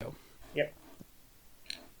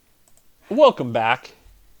Welcome back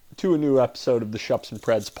to a new episode of the Shups and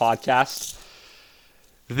Preds podcast.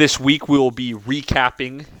 This week we will be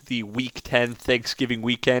recapping the Week 10 Thanksgiving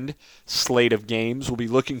weekend slate of games. We'll be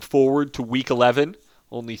looking forward to Week 11,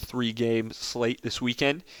 only 3-game slate this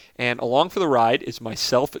weekend. And along for the ride is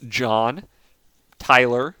myself, John,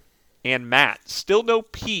 Tyler, and Matt. Still no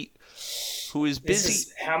Pete, who is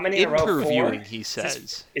busy how many in a row? interviewing, Four? he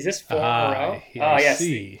says. Is this 4 in a row? Yes.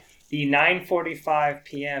 The 9:45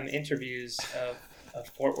 p.m. interviews of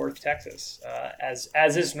Fort Worth, Texas, as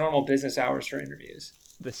is normal business hours for interviews.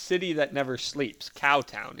 The city that never sleeps,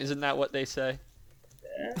 Cowtown. Isn't that what they say?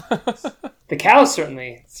 The cows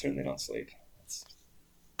certainly don't sleep.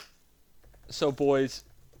 So, boys,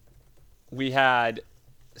 we had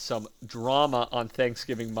some drama on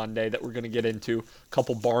Thanksgiving Monday that we're going to get into. A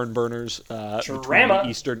couple barn burners between the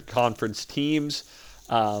Eastern Conference teams.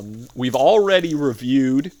 We've already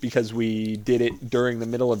reviewed, because we did it during the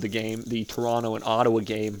middle of the game, the Toronto and Ottawa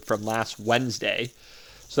game from last Wednesday.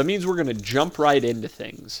 So that means we're going to jump right into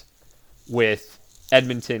things with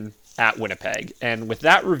Edmonton at Winnipeg. And with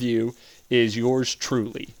that review is yours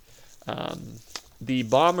truly. The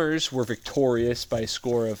Bombers were victorious by a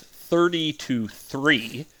score of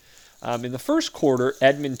 30-3. In the first quarter,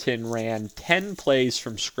 Edmonton ran 10 plays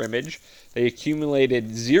from scrimmage. They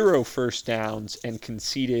accumulated 0 first downs and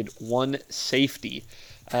conceded 1 safety.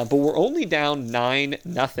 But were only down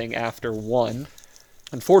 9-0 after 1.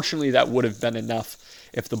 Unfortunately, that would have been enough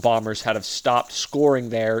if the Bombers had have stopped scoring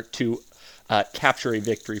there to capture a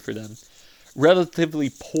victory for them. Relatively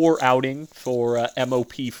poor outing for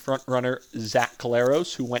MOP frontrunner Zach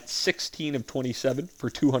Collaros, who went 16 of 27 for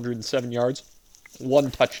 207 yards,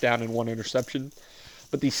 1 touchdown and 1 interception.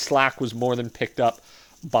 But the slack was more than picked up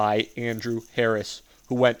by Andrew Harris,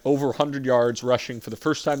 who went over 100 yards rushing for the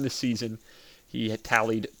first time this season. He had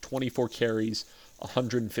tallied 24 carries,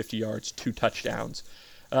 150 yards, 2 touchdowns.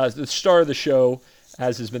 The star of the show,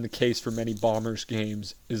 as has been the case for many Bombers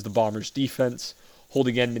games, is the Bombers defense,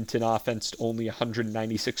 holding Edmonton offense to only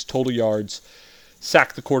 196 total yards,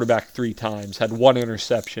 sacked the quarterback 3 times, had 1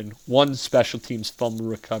 interception, 1 special teams fumble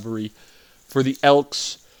recovery. For the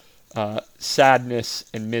Elks, sadness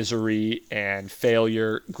and misery and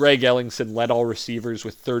failure. Greg Ellingson led all receivers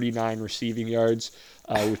with 39 receiving yards,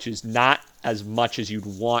 which is not as much as you'd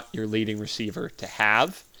want your leading receiver to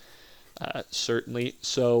have, certainly.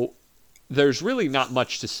 So there's really not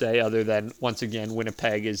much to say other than, once again,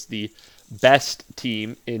 Winnipeg is the best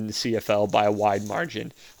team in the CFL by a wide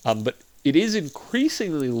margin. But it is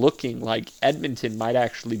increasingly looking like Edmonton might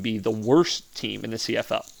actually be the worst team in the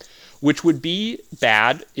CFL, which would be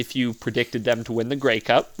bad if you predicted them to win the Grey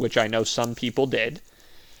Cup, which I know some people did.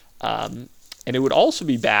 And it would also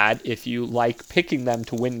be bad if you like picking them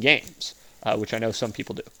to win games, which I know some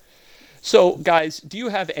people do. So, guys, do you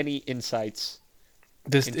have any insights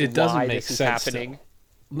into why this is happening?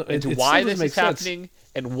 Into why this is happening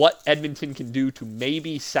and what Edmonton can do to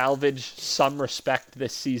maybe salvage some respect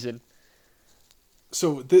this season?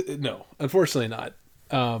 So, no, unfortunately not.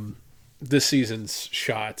 This season's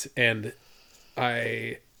shot, and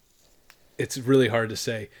it's really hard to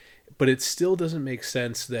say, but it still doesn't make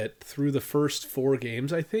sense that through the first 4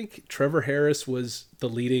 games, I think, Trevor Harris was the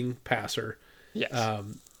leading passer. Yes.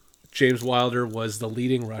 James Wilder was the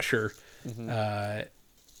leading rusher. Mm-hmm.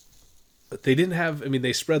 They didn't have,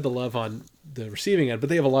 they spread the love on the receiving end, but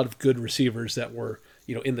they have a lot of good receivers that were,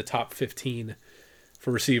 in the top 15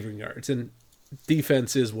 for receiving yards. And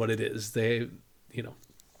defense is what it is. They,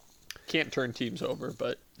 can't turn teams over,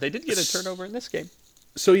 but they did get a turnover in this game.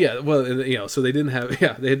 So yeah, well, so they didn't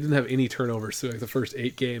have any turnovers through the first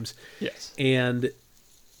 8 games. Yes.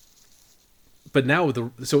 But now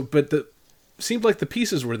seemed like the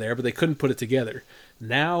pieces were there, but they couldn't put it together.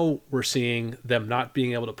 Now we're seeing them not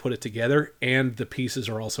being able to put it together, and the pieces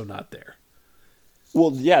are also not there.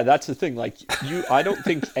 Well, yeah, that's the thing. I don't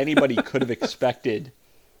think anybody could have expected.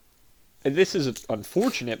 And this is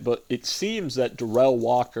unfortunate, but it seems that Darrell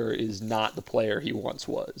Walker is not the player he once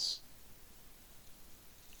was.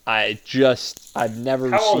 I've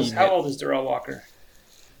never seen. How old is Darrell Walker?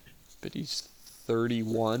 But he's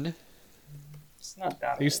 31. It's not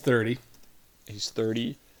that old. He's 30. He's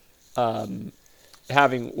 30.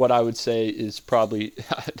 Having what I would say is probably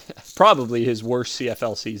his worst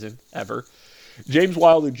CFL season ever. James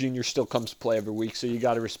Wilder Jr. still comes to play every week, so you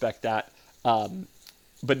got to respect that.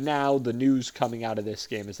 But now the news coming out of this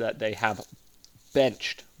game is that they have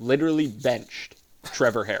literally benched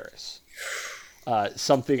Trevor Harris.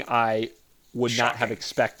 Something I would not have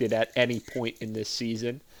expected at any point in this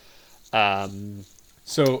season.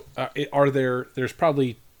 So there's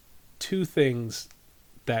probably 2 things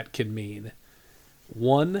that can mean.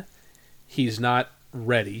 One, he's not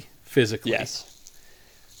ready physically. Yes.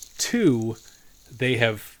 2, they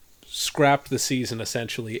have scrapped the season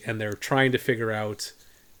essentially, and they're trying to figure out,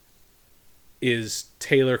 is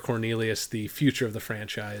Taylor Cornelius the future of the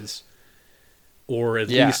franchise, or at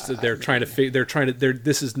least they're trying to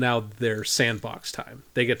this is now their sandbox time.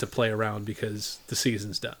 They get to play around because the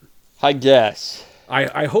season's done. I guess.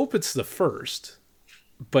 I hope it's the first,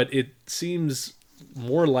 but it seems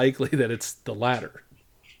more likely that it's the latter.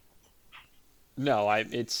 No,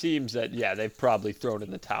 it seems that, they've probably thrown in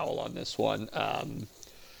the towel on this one.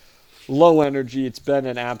 Low energy. It's been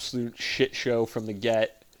an absolute shit show from the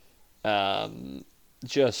get.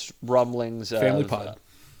 Just rumblings. Family pod.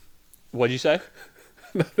 What'd you say?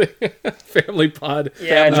 Family pod.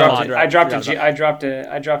 Yeah, I dropped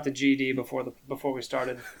a GD before we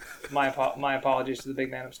started. My apologies to the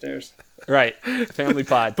big man upstairs. Right, family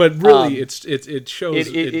pod. But really, it shows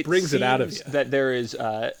it brings it out of you that there is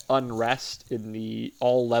unrest in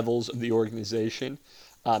all levels of the organization.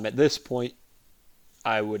 At this point,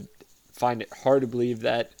 I would find it hard to believe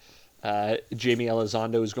that Jamie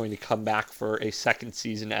Elizondo is going to come back for a second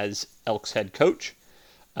season as Elks head coach.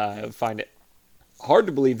 I find it hard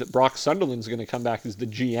to believe that Brock Sunderland's going to come back as the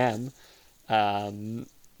GM.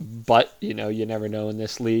 But, you never know in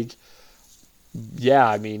this league. Yeah,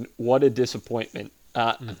 I mean, what a disappointment.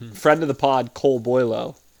 Friend of the pod, Cole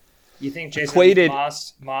Boylo. You think Jason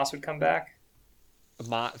Moss would come back?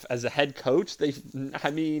 As a head coach?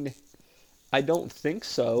 I don't think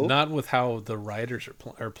so. Not with how the Riders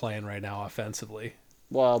are playing right now offensively.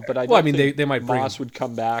 Well, but they might bring Moss would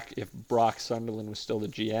come back if Brock Sunderland was still the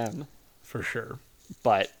GM. For sure.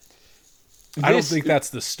 But I don't think that's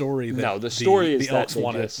the story that the story is the Elks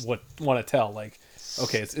want to tell. Like,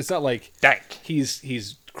 okay, it's not like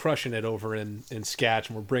he's crushing it over in Sketch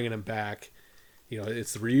and we're bringing him back.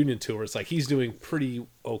 It's the reunion tour. It's like he's doing pretty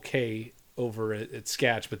okay over at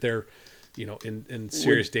Sketch, but they're in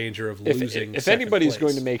serious danger of losing. If anybody's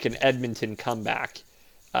going to make an Edmonton comeback,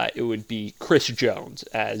 it would be Chris Jones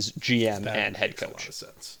as GM and head coach. A lot of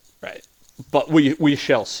sense. Right, but we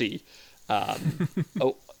shall see.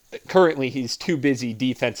 Currently, he's too busy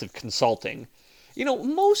defensive consulting.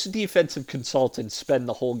 Most defensive consultants spend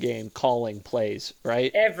the whole game calling plays,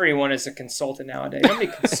 right? Everyone is a consultant nowadays. How many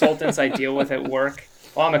consultants I deal with at work?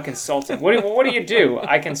 Well, I'm a consultant. What do you do?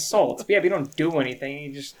 I consult. Yeah, but you don't do anything.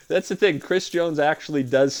 You just... That's the thing. Chris Jones actually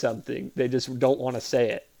does something. They just don't want to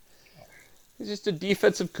say it. He's just a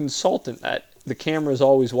defensive consultant that the camera is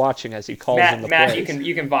always watching as he calls in the plays. Matt,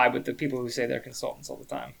 you can vibe with the people who say they're consultants all the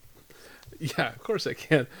time. Yeah, of course I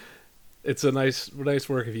can. It's a nice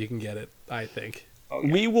work if you can get it, I think. Okay.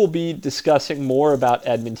 We will be discussing more about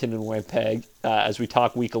Edmonton and Winnipeg as we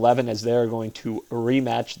talk Week 11, as they're going to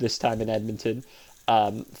rematch this time in Edmonton.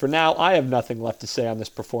 For now, I have nothing left to say on this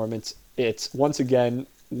performance. It's, once again,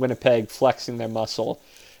 Winnipeg flexing their muscle,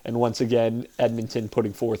 and once again, Edmonton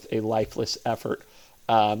putting forth a lifeless effort.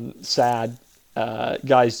 Sad.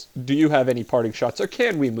 Guys, do you have any parting shots, or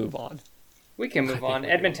can we move on? We can move on.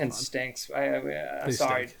 Edmonton stinks. I'm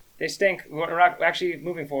sorry. They stink. Actually,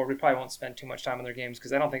 moving forward, we probably won't spend too much time on their games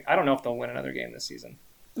because I don't know if they'll win another game this season.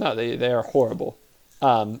 No, they are horrible.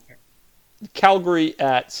 Calgary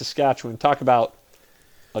at Saskatchewan. Talk about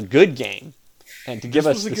a good game, and to give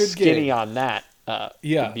us the skinny game on that,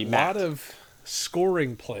 would be Matt. A lot of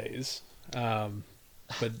scoring plays,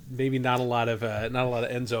 but maybe not a lot of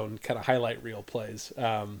end zone kind of highlight reel plays.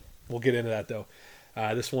 We'll get into that though.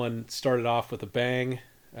 This one started off with a bang.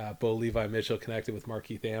 Bo Levi Mitchell connected with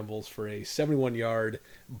Markeith Ambles for a 71-yard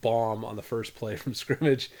bomb on the first play from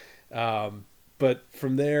scrimmage. But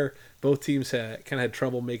from there, both teams kind of had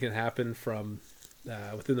trouble making it happen from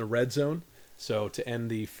within the red zone. So to end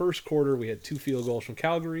the first quarter, we had 2 field goals from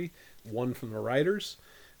Calgary, 1 from the Riders.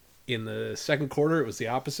 In the second quarter, it was the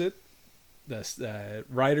opposite. The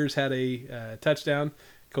Riders had a touchdown,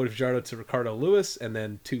 Cody Fajardo to Ricardo Lewis, and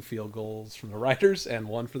then 2 field goals from the Riders and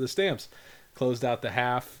 1 for the Stamps. Closed out the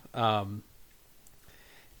half, and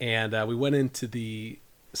we went into the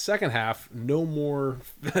second half. No more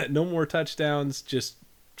touchdowns. Just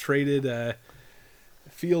traded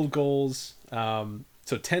field goals.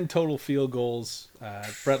 So 10 total field goals.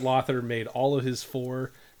 Brett Lothar made all of his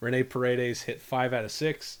 4. Rene Paredes hit 5 out of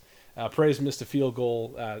 6. Paredes missed a field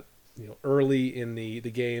goal early in the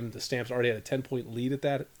game. The Stamps already had a 10-point lead at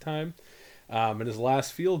that time. And his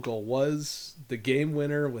last field goal was the game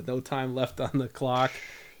winner with no time left on the clock.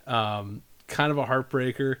 Kind of a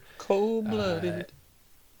heartbreaker. Cold-blooded.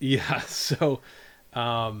 Yeah, so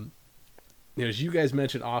as you guys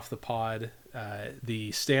mentioned off the pod,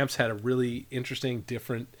 the Stamps had a really interesting,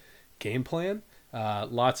 different game plan.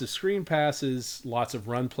 Lots of screen passes, lots of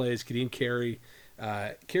run plays. Kadeem Carey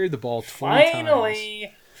carried the ball 20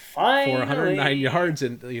 times for 109 yards.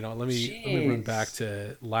 And let me run back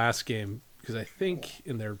to last game, because I think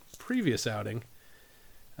in their previous outing,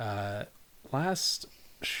 last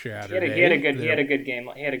Saturday, he had a good game.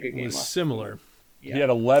 He had a good game. Was similar. Yeah. He had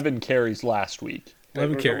 11 carries last week.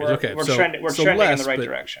 11 carries. Okay, we're trending in the right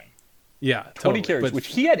direction. Yeah, 20 carries, which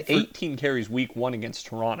he had 18 carries week 1 against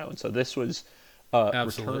Toronto, and so this was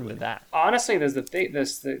return to that. Honestly, there's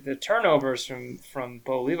the turnovers from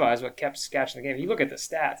Bo Levi is what kept sketching the game. You look at the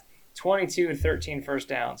stats: 22 to 13 first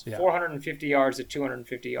downs, 450 yards to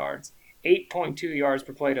 250 yards, 8.2 yards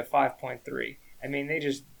per play to 5.3. I mean, they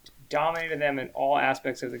just dominated them in all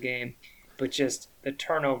aspects of the game, but just the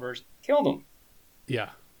turnovers killed them.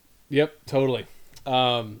 Yeah. Yep. Totally.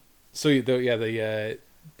 The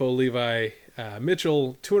Bo Levi,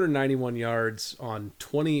 Mitchell, 291 yards on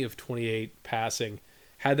 20 of 28 passing.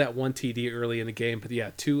 Had that one TD early in the game, but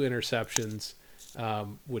 2 interceptions,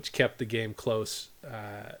 which kept the game close.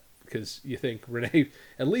 Because you think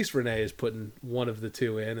at least Renee is putting one of the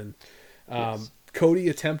 2 in, and yes. Cody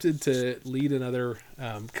attempted to lead another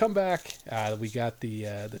comeback. We got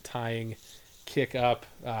the tying kick up,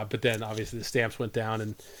 but then obviously the Stamps went down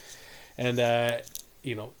and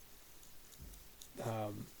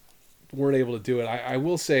weren't able to do it. I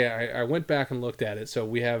will say I went back and looked at it. So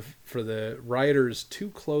we have, for the Rioters, 2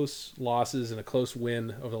 close losses and a close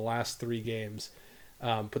win over the last 3 games.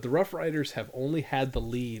 But the Rough Riders have only had the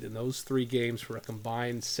lead in those 3 games for a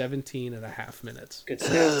combined 17 and a half minutes. Good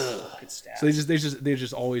stats. Good stats. So they're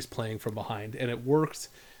just always playing from behind, and it worked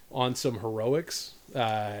on some heroics in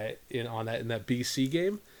that BC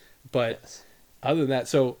game. But yes. Other than that,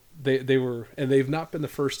 so they were, and they've not been the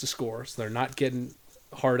first to score, so they're not getting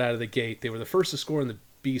hard out of the gate. They were the first to score in the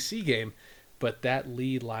BC game, but that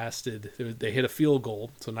lead lasted. They hit a field goal,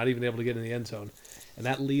 so not even able to get in the end zone. And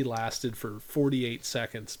that lead lasted for 48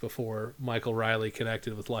 seconds before Michael Riley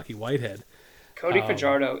connected with Lucky Whitehead. Cody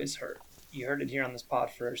Fajardo is hurt. You heard it here on this pod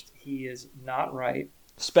first. He is not right.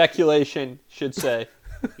 Speculation, should say.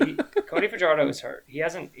 Cody Fajardo is hurt. He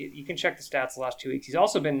hasn't. You can check the stats the last 2 weeks. He's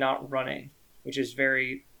also been not running, which is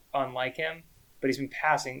very unlike him. But he's been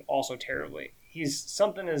passing also terribly.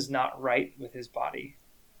 Something is not right with his body.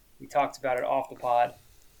 We talked about it off the pod.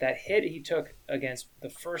 That hit he took against the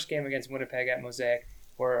first game against Winnipeg at Mosaic,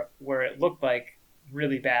 where it looked like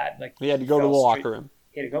really bad. Like he had to go to the locker room.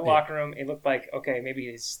 He had to go to the locker room. It looked like, okay, maybe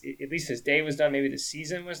at least his day was done. Maybe the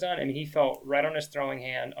season was done. And he felt right on his throwing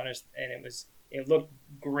hand and it looked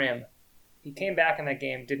grim. He came back in that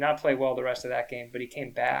game. Did not play well the rest of that game, but he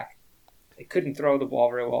came back. They couldn't throw the ball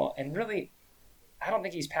very well, and really, I don't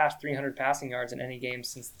think he's passed 300 passing yards in any game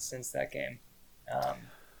since that game.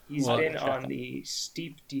 He's been on the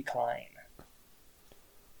steep decline.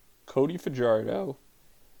 Cody Fajardo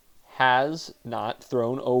has not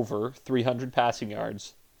thrown over 300 passing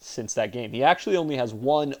yards since that game. He actually only has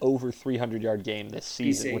one over 300-yard game this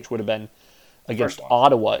season, which would have been against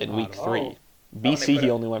Ottawa in Week 3. BC, he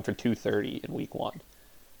only went for 230 in Week 1.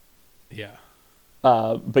 Yeah.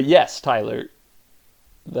 But yes, Tyler,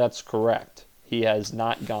 that's correct. He has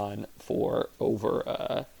not gone for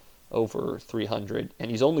over 300, and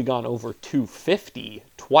he's only gone over 250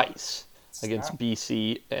 twice against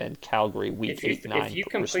BC and Calgary Week 8 and 9,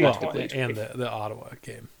 respectively. And the Ottawa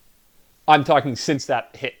game. I'm talking since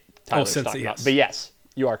that hit. Yes. But yes,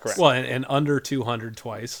 you are correct. Well, and under 200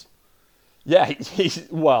 twice. Yeah,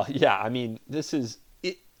 I mean, this is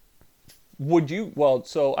it.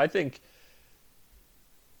 So I think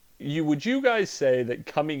would you guys say that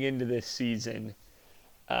coming into this season,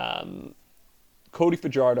 Cody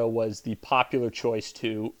Fajardo was the popular choice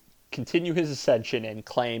to continue his ascension and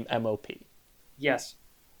claim MOP? Yes.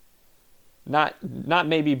 Not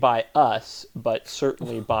maybe by us, but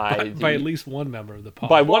certainly by at least one member of the pod.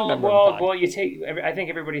 By one member of the pod. Well, I think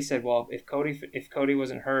everybody said, well, if Cody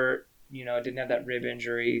wasn't hurt, didn't have that rib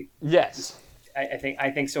injury. Yes. I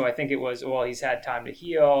think so. I think it was, well, he's had time to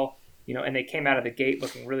heal, and they came out of the gate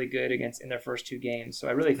looking really good in their first 2 games. So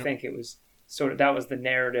I really think it was that was the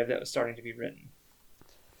narrative that was starting to be written.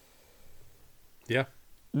 Yeah.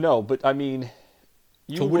 No, but I mean,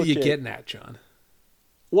 so what are you getting at, John?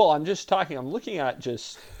 Well, I'm looking at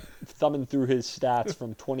just thumbing through his stats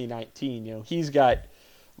from 2019. He's got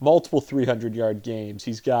multiple 300-yard games.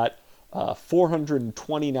 He's got a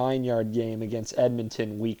 429-yard game against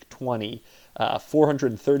Edmonton Week 20,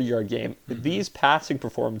 430-yard game. Mm-hmm. These passing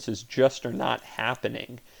performances just are not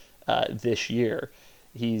happening this year.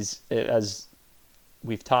 He's, as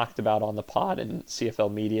we've talked about on the pod, and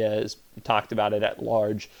CFL Media has talked about it at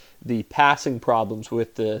large, the passing problems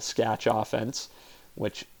with the Sketch offense.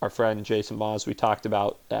 which our friend Jason Moss, we talked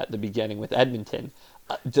about at the beginning with Edmonton,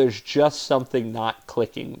 there's just something not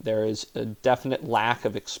clicking. There is a definite lack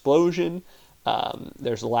of explosion.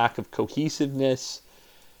 There's a lack of cohesiveness.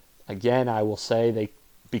 Again, I will say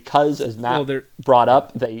because as Matt brought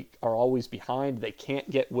up, they are always behind. They can't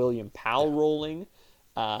get William Powell rolling.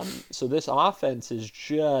 So this offense is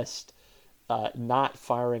just not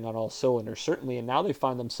firing on all cylinders, certainly. And now they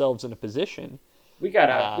find themselves in a position. We got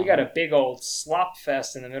a big old slop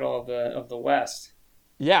fest in the middle of the West.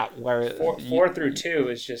 Yeah, where 4 through 2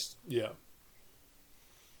 is just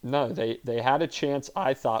No, they had a chance,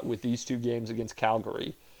 I thought, with these 2 games against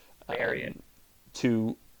Calgary,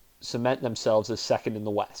 to cement themselves as second in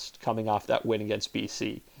the West, coming off that win against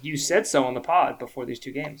BC. You said so on the pod before these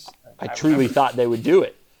 2 games. I truly thought they would do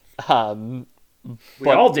it. We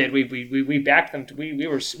all did. We backed them. We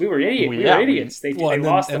were idiots. We were idiots. They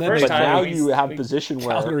lost the first time. But now you have a position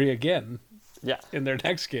where Calgary again. Yeah, in their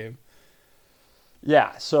next game.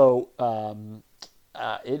 Yeah, so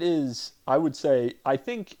it is, I would say, I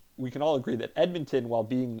think we can all agree that Edmonton, while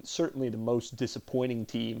being certainly the most disappointing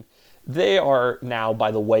team, they are now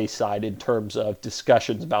by the wayside in terms of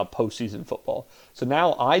discussions about postseason football. So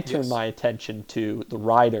now I turn my attention to the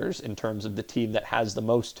Riders in terms of the team that has the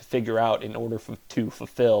most to figure out in order to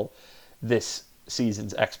fulfill this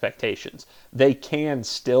season's expectations. They can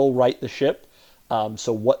still right the ship,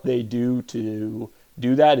 so what they do to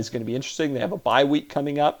do that is going to be interesting. They have a bye week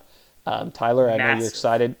coming up. Tyler, I know you're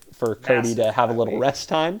excited for Cody to have a little rest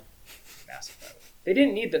time. Massive. They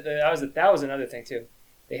didn't need that. That was another thing too.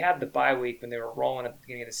 They had the bye week when they were rolling at the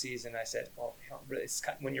beginning of the season. I said, well, you don't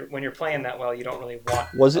really, when you're playing that well, you don't really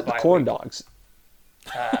want. Was it the corn dogs?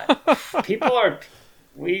 People are.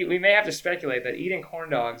 We may have to speculate that eating corn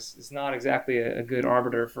dogs is not exactly a good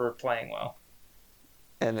arbiter for playing well.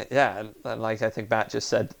 And like I think Matt just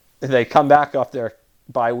said, they come back off their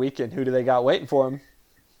bye week, and who do they got waiting for them?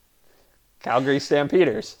 Calgary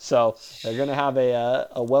Stampeders. So they're going to have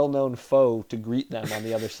a well-known foe to greet them on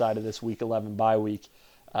the other side of this Week 11 bye week.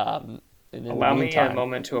 Allow me a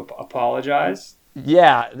moment to apologize.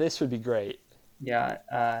 Yeah, this would be great.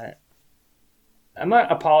 Yeah, I'm not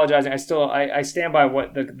apologizing. I stand by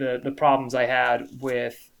what the problems I had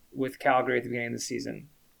with Calgary at the beginning of the season.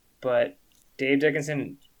 But Dave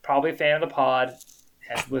Dickinson, probably a fan of the pod,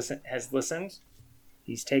 has listened.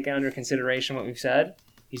 He's taken under consideration what we've said.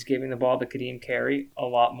 He's giving the ball to Kadeem Carey a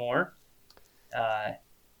lot more.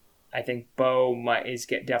 I think Bo is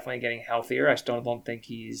definitely getting healthier. I still don't think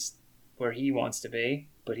he's where he wants to be,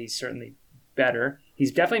 but he's certainly better.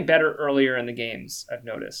 He's definitely better earlier in the games, I've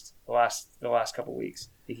noticed, the last couple weeks.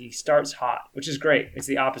 He starts hot, which is great. It's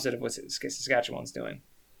the opposite of what Saskatchewan's doing.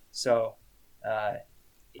 So I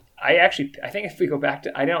think if we go back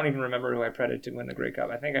to – I don't even remember who I predicted to win the Grey Cup.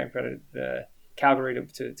 I think I predicted the Calgary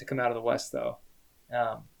to come out of the West, though.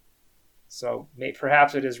 So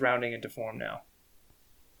perhaps it is rounding into form now.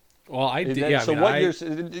 Well, I did. So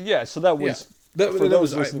that was for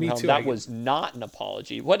those listening home. That was not an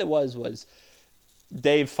apology. What it was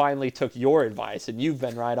Dave finally took your advice, and you've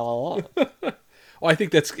been right all along. Well, I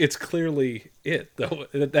think it's clearly it though.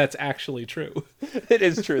 That's actually true. It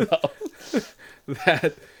is true though.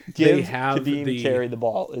 That they have Kadeem carry the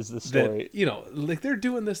ball is the story. That, like they're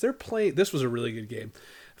doing this. They're playing. This was a really good game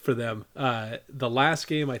for them. The last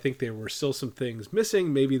game, I think there were still some things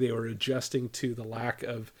missing. Maybe they were adjusting to the lack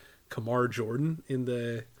of Kamar Jordan in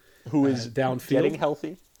the who is downfield, getting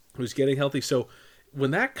healthy. Who's getting healthy. So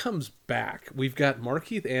when that comes back, we've got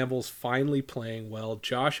Markeith Ambles finally playing well.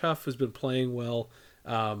 Josh Huff has been playing well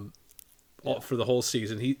for the whole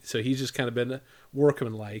season. He's just kind of been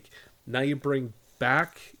workmanlike. Now you bring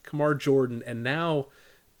back Kamar Jordan, and now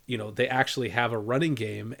they actually have a running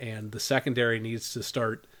game, and the secondary needs to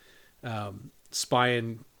start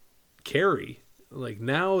spying Carey. Like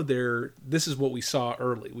now this is what we saw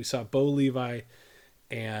early. We saw Bo Levi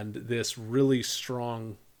and this really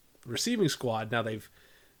strong receiving squad. Now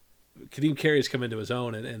Kadeem Carey's come into his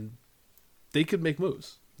own, and they could make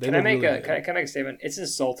moves. Can I make a statement? It's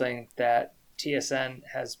insulting that TSN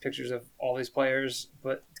has pictures of all these players,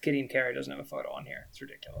 but Kadeem Carey doesn't have a photo on here. It's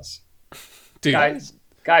ridiculous. Dude,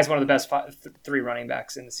 guy's one of the best 3 running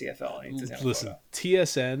backs in the CFL. And he doesn't have a photo.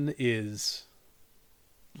 TSN is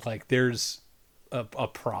like there's a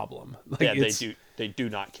problem. Like they do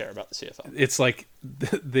not care about the CFL. It's like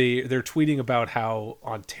they're tweeting about how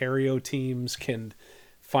Ontario teams can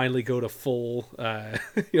finally go to full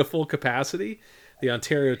full capacity. The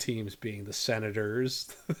Ontario teams being the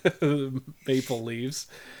Senators, the Maple Leafs.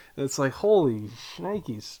 And it's like, holy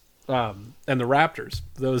shnikes. and the Raptors.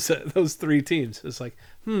 Those three teams. It's like,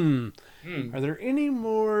 are there any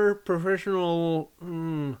more professional?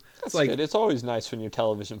 That's like, good. It's always nice when your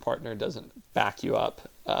television partner doesn't back you up.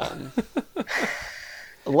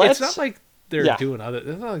 It's not like they're doing other.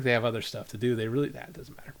 It's not like they have other stuff to do. They really that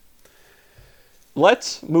doesn't matter.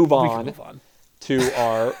 Let's move on to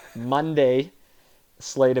our Monday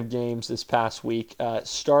slate of games this past week,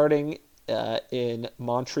 starting in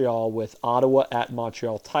Montreal with Ottawa at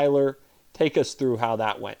Montreal. Tyler, take us through how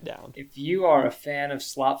that went down. If you are a fan of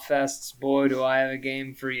slop fests, boy, do I have a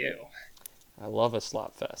game for you. I love a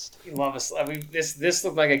slop fest. You love a this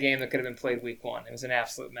looked like a game that could have been played week one. It was an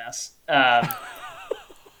absolute mess.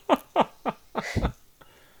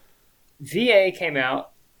 VA came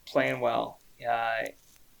out playing well.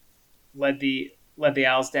 Led the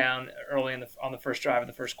Owls down early on the first drive of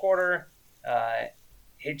the first quarter.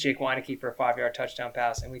 Hit Jake Weineke for a 5-yard touchdown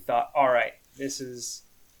pass, and we thought, all right,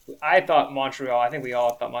 I thought Montreal. I think we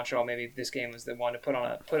all thought Montreal. Maybe this game was the one to put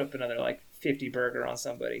up another like 50 burger on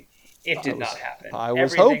somebody. It did not happen. I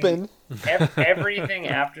was hoping. Everything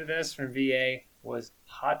after this from VA was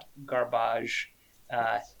hot garbage.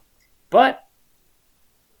 But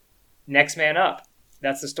next man up.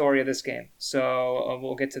 That's the story of this game. So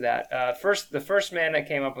we'll get to that. The first man that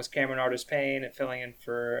came up was Cameron Artis-Payne, filling in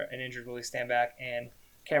for an injured Willie Stanback. And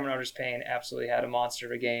Cameron Artis-Payne absolutely had a monster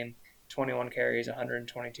of a game. 21 carries,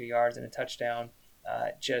 122 yards, and a touchdown.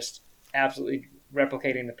 Just absolutely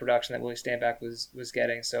replicating the production that Willie Stanback was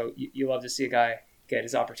getting. So you love to see a guy get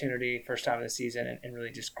his opportunity first time of the season and really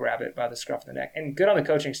just grab it by the scruff of the neck. And good on the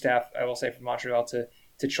coaching staff, I will say, from Montreal to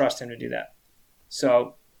trust him to do that.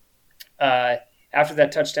 So after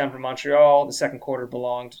that touchdown from Montreal, the second quarter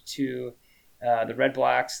belonged to the Red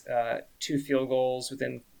Blacks. 2 field goals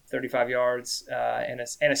within 35 yards and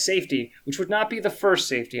a safety, which would not be the first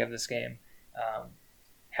safety of this game.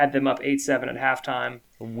 Had them up 8-7 at halftime.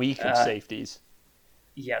 A week of safeties.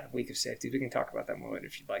 Yeah, the week of safeties. We can talk about that more later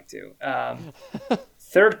if you'd like to.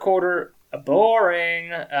 Third quarter,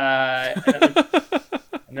 boring.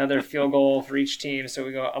 Another field goal for each team. So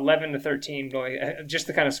we go 11-13 going, just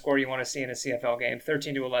the kind of score you want to see in a CFL game.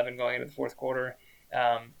 13-11 going into the fourth quarter.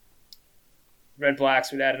 Red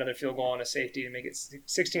Blacks would add another field goal and a safety to make it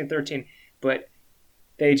 16-13, but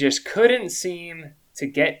they just couldn't seem to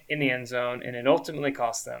get in the end zone, and it ultimately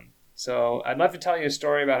cost them. So I'd love to tell you a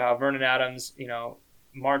story about how Vernon Adams,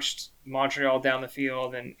 marched Montreal down the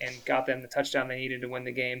field and got them the touchdown they needed to win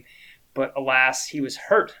the game. But alas, he was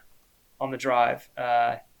hurt on the drive,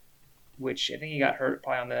 which I think he got hurt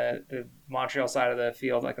probably on the Montreal side of the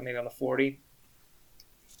field, like maybe on the 40.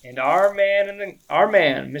 And our man,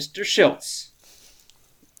 Mr. Schultz,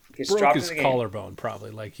 broke his collarbone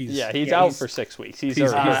probably. Like he's out for 6 weeks. He's you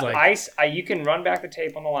can run back the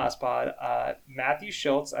tape on the last pod. Matthew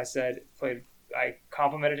Schultz, I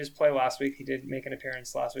complimented his play last week. He did make an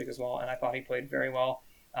appearance last week as well, and I thought he played very well.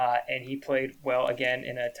 And he played well again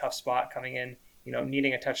in a tough spot, coming in,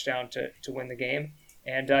 needing a touchdown to win the game.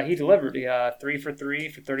 And he delivered. 3 for 3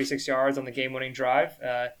 for 36 yards on the game-winning drive.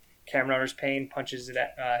 Cameron Artis-Payne punches it,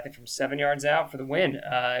 I think, from 7 yards out for the win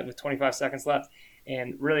with 25 seconds left.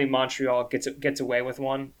 And really, Montreal gets away with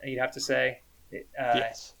one, you'd have to say.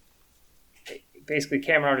 Yes. Basically,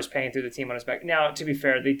 Cameron Artis-Payne threw the team on his back. Now, to be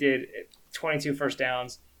fair, they did 22 first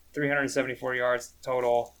downs, 374 yards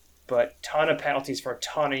total, but ton of penalties for a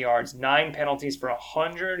ton of yards. 9 penalties for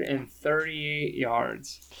 138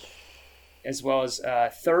 yards, as well as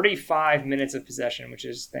 35 minutes of possession, which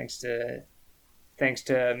is thanks to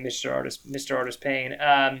Mr. Artis-Payne.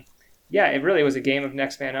 It really was a game of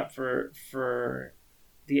next man up for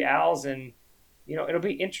the Owls, and it'll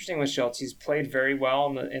be interesting with Schultz. He's played very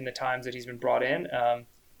well in the times that he's been brought in.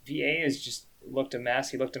 VA has just looked a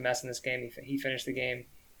mess. He looked a mess in this game. He finished the game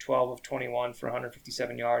 12 of 21 for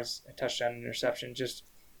 157 yards, a touchdown, and interception. Just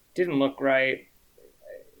didn't look right.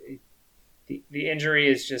 The injury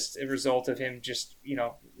is just a result of him just,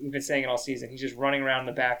 we've been saying it all season. He's just running around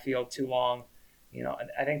the backfield too long.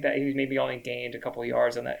 I think that he maybe only gained a couple of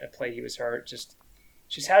yards on that play he was hurt. Just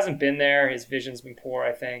hasn't been there. His vision's been poor,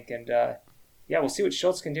 I think. And, we'll see what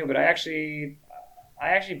Schultz can do. But I actually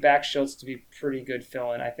back Schultz to be pretty good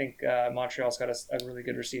fill-in. I think Montreal's got a really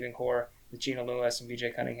good receiving core with Geno Lewis and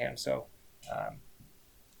BJ Cunningham. So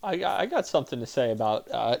I got something to say about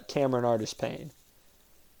Cameron Artis-Payne,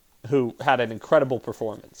 who had an incredible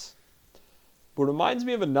performance. But reminds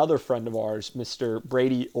me of another friend of ours, Mr.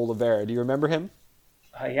 Brady Oliveira. Do you remember him?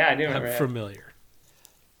 Yeah, I do remember him. I'm familiar.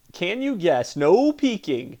 Can you guess, no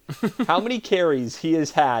peeking, how many carries he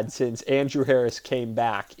has had since Andrew Harris came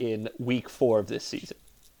back in week 4 of this season?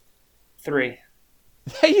 3.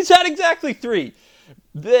 He's had exactly 3.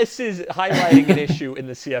 This is highlighting an issue in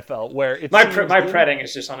the CFL where my Predding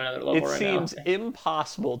is just on another level right now. It seems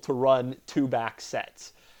impossible to run 2-back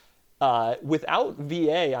sets. Without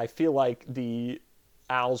VA, I feel like the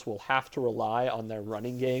Owls will have to rely on their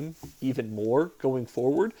running game even more going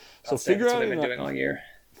forward. So figuring out what they've been doing all year.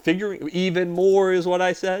 Figuring even more is what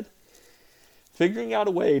I said. Figuring out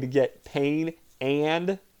a way to get Payne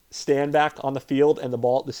and Stanback on the field and the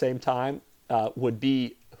ball at the same time would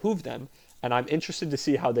behoove them. And I'm interested to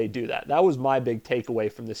see how they do that. That was my big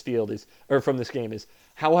takeaway from this from this game is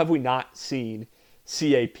how have we not seen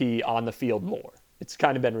CAP on the field more? It's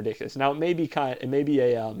kind of been ridiculous. Now it may be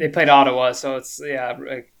a they played Ottawa, so it's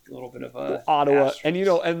a little bit of a Ottawa, and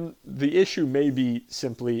and the issue may be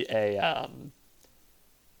simply a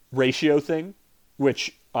ratio thing,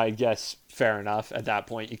 which I guess fair enough. At that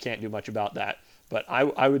point, you can't do much about that. But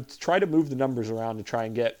I would try to move the numbers around to try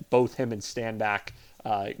and get both him and Stanback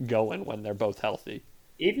going when they're both healthy.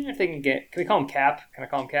 Even if they can can we call him Cap? Can I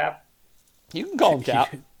call him Cap? You can call him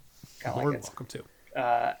Cap. More than welcome to.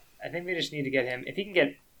 I think they just need to get him. If he can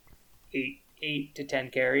get 8 to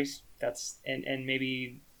 10 carries, and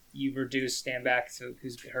maybe you reduce Stanback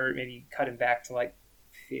who's hurt, maybe cut him back to like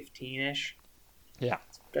 15-ish. Yeah,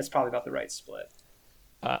 that's probably about the right split.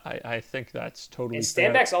 I think that's totally. And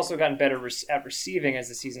Stanback's also gotten better at receiving as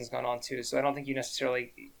the season's gone on too. So I don't think you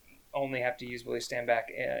necessarily only have to use Willie Stanback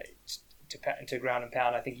to ground and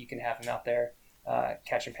pound. I think you can have him out there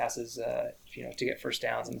catching passes, to get first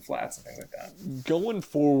downs in the flats and things like that. Going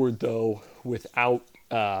forward though, without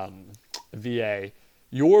VA,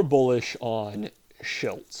 you're bullish on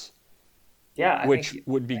Schultz. Yeah, which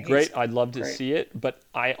would be great. I'd love to see it, but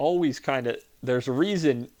I always there's a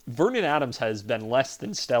reason Vernon Adams has been less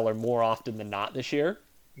than stellar more often than not this year.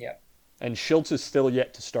 Yeah. And Schultz is still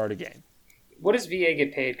yet to start a game. What does VA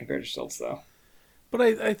get paid compared to Schultz though? But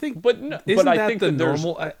I think I think the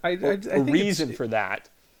normal I think a reason for that.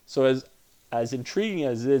 So as intriguing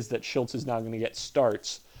as it is that Schultz is now going to get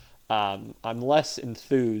starts, I'm less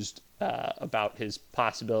enthused about his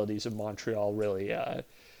possibilities of Montreal really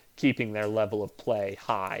keeping their level of play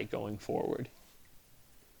high going forward.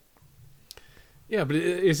 Yeah, but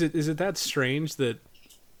is it that strange that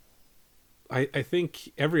I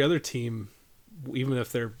think every other team, even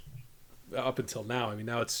if they're up until now, I mean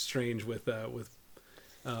now it's strange with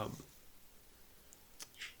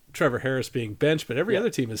Trevor Harris being benched, but every other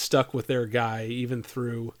team is stuck with their guy even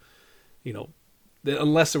through,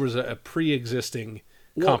 unless there was a pre-existing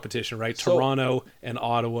competition, right? So, Toronto and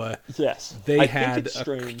Ottawa, yes, they had a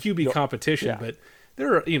QB competition, but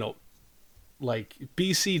there are, like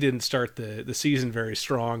BC didn't start the season very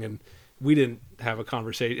strong, and we didn't have a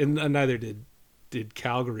conversation, and neither did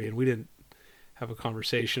Calgary, and we didn't have a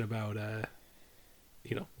conversation about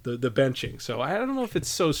the benching. So I don't know if it's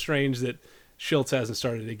so strange that Schultz hasn't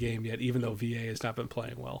started a game yet, even though VA has not been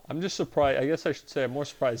playing well. I'm just surprised. I guess I should say I'm more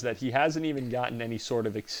surprised that he hasn't even gotten any sort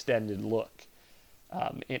of extended look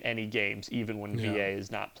in any games, even when VA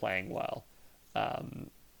is not playing well.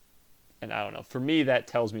 And I don't know. For me, that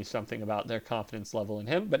tells me something about their confidence level in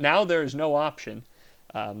him. But now there is no option,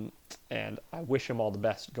 and I wish him all the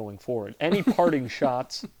best going forward. Any parting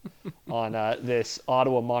shots on this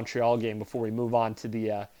Ottawa-Montreal game before we move on to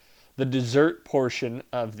the dessert portion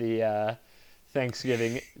of the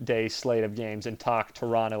Thanksgiving Day slate of games and talk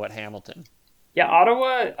Toronto at Hamilton? Yeah,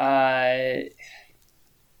 Ottawa.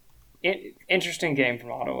 Interesting game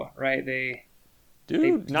from Ottawa, right? They're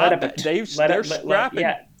scrapping.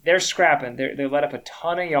 Yeah, they're scrapping. They let up a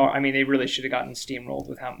ton of yards. I mean, they really should have gotten steamrolled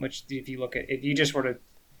with how much. If you just were to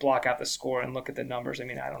block out the score and look at the numbers, I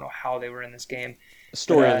mean, I don't know how they were in this game.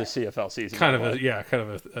 Story of the CFL season. Kind of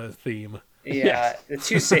a theme. Yeah, the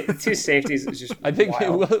two safeties is just. I think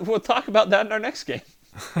we'll talk about that in our next game.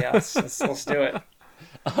 Yeah, let's do it.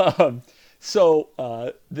 So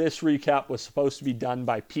this recap was supposed to be done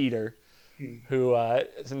by Peter, who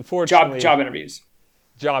is unfortunately job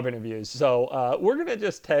interviews. So we're gonna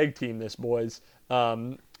just tag team this, boys.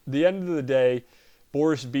 The end of the day,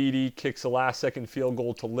 Boris Beatty kicks a last-second field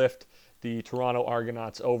goal to lift the Toronto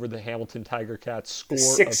Argonauts over the Hamilton Tiger Cats score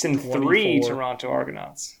 6-3 Toronto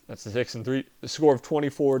Argonauts. That's the 6-3. The score of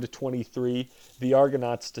 24-23. The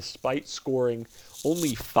Argonauts, despite scoring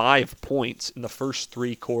only 5 points in the first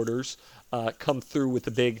 3 quarters, come through with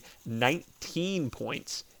a big 19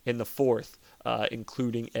 points in the fourth,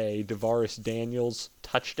 including a DeVaris Daniels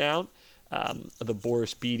touchdown, the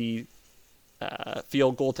Boris Beatty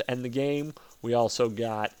field goal to end the game. We also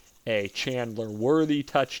got a Chandler Worthy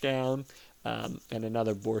touchdown, and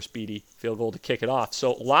another Boris Beatty field goal to kick it off.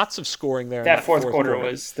 So lots of scoring there. That fourth quarter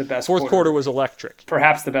was the best. Fourth quarter was electric.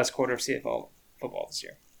 Perhaps the best quarter of CFL football this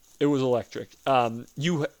year. It was electric.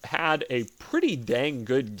 You had a pretty dang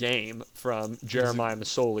good game from Jeremiah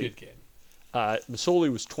Masoli. Good game.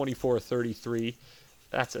 Masoli was 24-33.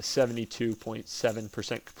 That's a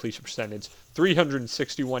 72.7% completion percentage.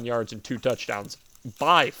 361 yards and 2 touchdowns.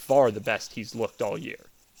 By far the best he's looked all year.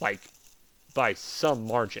 Like, by some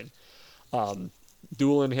margin.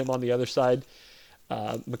 Dueling him on the other side,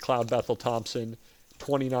 McLeod Bethel Thompson,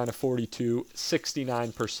 29 of 42,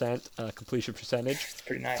 69% completion percentage. That's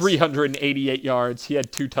pretty nice. 388 yards. He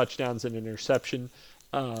had 2 touchdowns and an interception.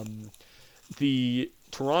 The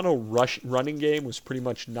Toronto running game was pretty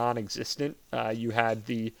much non-existent. You had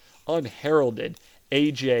the unheralded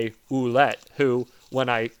AJ Ouellette, who, when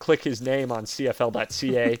I click his name on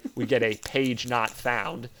CFL.ca, we get a page not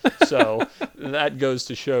found. So that goes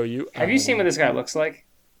to show you. Have you seen what this guy looks like?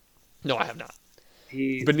 No, I have not.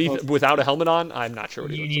 Without a helmet on, I'm not sure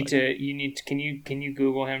what he looks like. Can you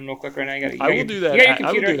Google him real quick right now? I will do that. You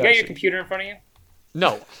got your computer in front of you?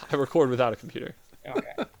 No, I record without a computer.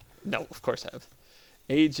 Okay. No, of course I have.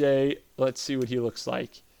 AJ, let's see what he looks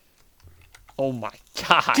like. Oh my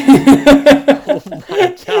god! Oh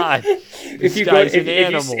my god! If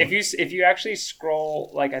you actually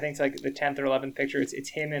scroll, like, I think it's like the 10th or 11th picture, it's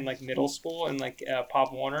him in like middle school and like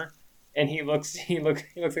Pop Warner, and he looks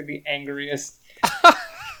like the angriest.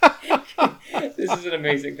 This is an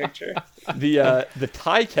amazing picture. The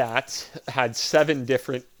Ticats had 7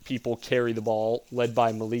 different people carry the ball, led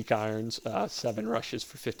by Malik Irons, 7 rushes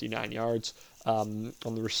for 59 yards. On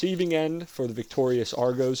the receiving end for the victorious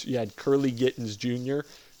Argos, you had Curly Gittens Jr.,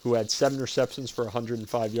 who had 7 receptions for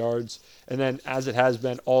 105 yards. And then, as it has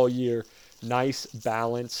been all year, nice,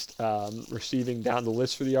 balanced receiving down the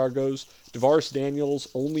list for the Argos. DeVaris Daniels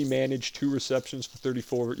only managed 2 receptions for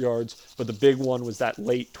 34 yards, but the big one was that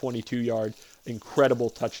late 22-yard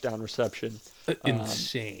incredible touchdown reception.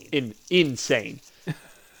 Insane. Insane.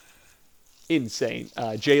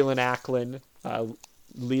 Jalen Acklin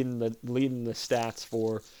leading the stats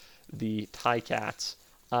for the Ticats.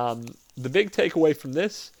 The big takeaway from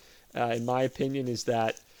this, in my opinion, is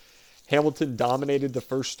that Hamilton dominated the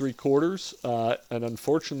first 3 quarters and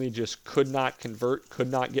unfortunately just could not convert,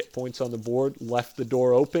 could not get points on the board, left the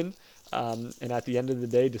door open. And at the end of the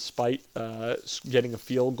day, despite getting a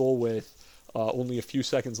field goal with only a few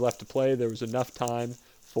seconds left to play, there was enough time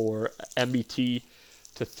for MBT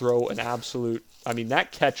to throw an absolute... I mean,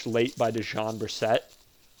 that catch late by Dejon Brissett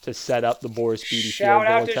to set up the Boris Beatty field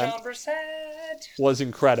goal attempt. Shout out Dejon Brissett! Was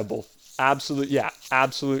incredible. Absolute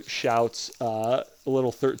shouts. A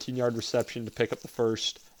little 13-yard reception to pick up the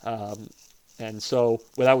first. And so,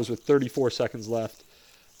 that was with 34 seconds left.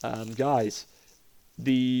 Guys,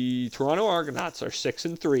 the Toronto Argonauts are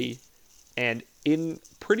 6-3 and in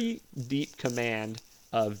pretty deep command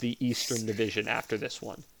of the Eastern Division after this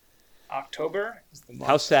one. October is the month.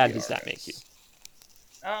 How sad does that make you?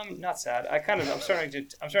 Not sad. I'm starting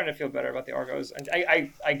to feel better about the Argos.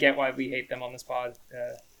 I get why we hate them on this pod,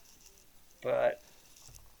 but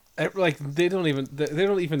like they don't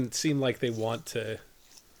even seem like they want to.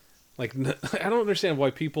 Like, I don't understand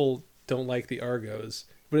why people don't like the Argos,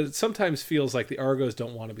 but it sometimes feels like the Argos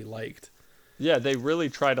don't want to be liked. Yeah, they really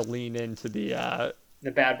try to lean into the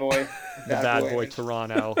bad boy, the bad boy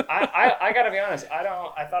Toronto. I gotta be honest. I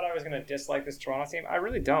thought I was gonna dislike this Toronto team. I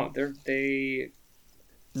really don't.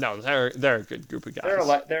 No, they're a good group of guys.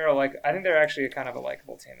 I think they're actually kind of a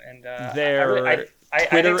likable team, and their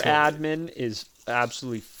Twitter admin is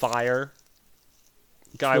absolutely fire.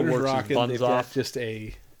 Guy Twitter's works rocking. his buns They've off.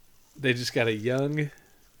 They just got a young,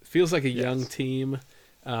 feels like a young team.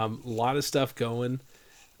 A lot of stuff going.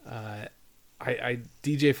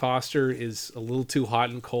 DJ Foster is a little too hot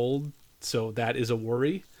and cold, so that is a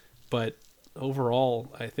worry. But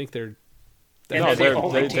overall, I think they're the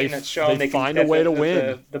only team that's shown they find a way to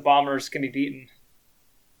win. The Bombers can be beaten.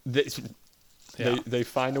 They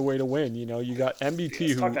find a way to win. You know, you got MBT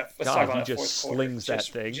he just slings that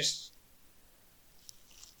thing.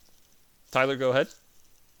 Tyler, go ahead.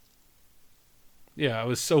 Yeah, I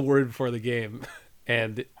was so worried before the game,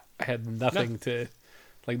 and I had nothing to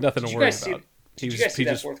worry about. Did you guys see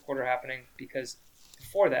that fourth quarter happening? Because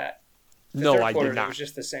before that, I did not. It was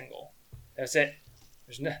just the single. That's it.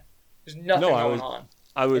 There's nothing going on.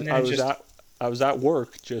 I was at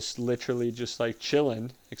work, just literally just like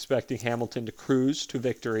chilling, expecting Hamilton to cruise to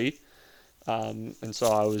victory. And so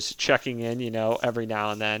I was checking in, every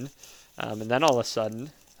now and then. And then all of a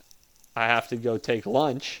sudden, I have to go take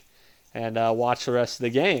lunch and watch the rest of the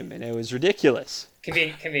game. And it was ridiculous.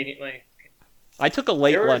 Conveniently. I took a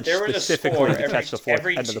late lunch specifically to catch the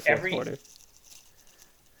end of the fourth quarter.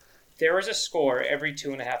 There was a score every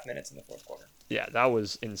 2.5 minutes in the fourth quarter. Yeah, that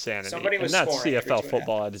was insanity. Somebody was and that's scoring CFL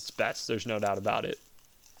football at its best. There's no doubt about it.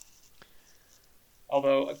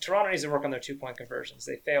 Although Toronto needs to work on their 2-point conversions.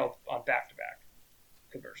 They failed on back-to-back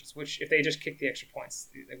conversions, which if they just kicked the extra points,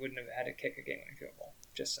 they wouldn't have had to kick a game-winning field goal.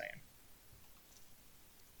 Just saying.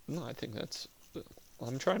 No, I think that's...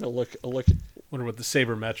 I'm trying to look. Wonder what the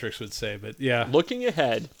sabermetrics would say, but yeah. Looking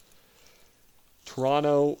ahead,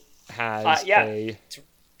 Toronto has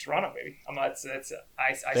Toronto, baby.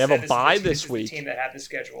 They have a bye this week. This is the team that had the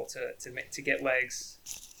schedule to get legs.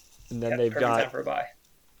 And then they've got... time for a bye.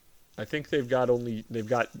 I think they've got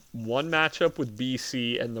one matchup with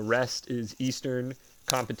BC, and the rest is Eastern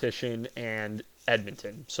competition and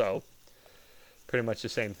Edmonton. So pretty much the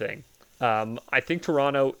same thing. I think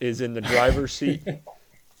Toronto is in the driver's seat,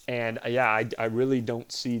 and I really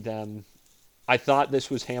don't see them. I thought this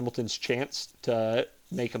was Hamilton's chance to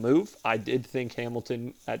make a move. I did think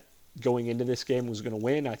Hamilton going into this game was going to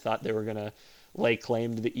win. I thought they were going to lay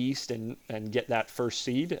claim to the East and get that first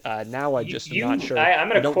seed. Now I just am not sure. I'm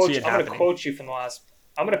going to quote you from the last.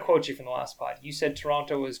 I'm going to quote you from the last pod. You said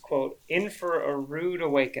Toronto was, quote, in for a rude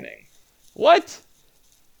awakening. What?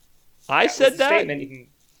 I said that. Statement.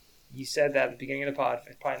 You said that at the beginning of the pod.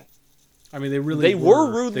 I mean, they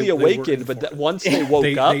were rudely awakened, but once they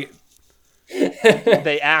woke up,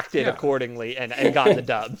 they acted accordingly and got the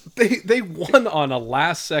dub. They won on a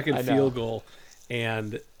last-second field goal,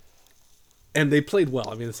 and they played well.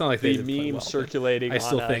 I mean, it's not like they didn't play well. The meme circulating I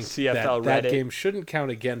still on think CFL that Reddit. game shouldn't count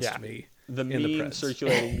against me. The meme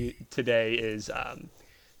circulating today is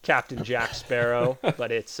Captain Jack Sparrow,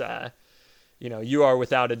 but it's you are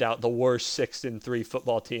without a doubt the worst 6-3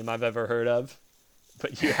 football team I've ever heard of,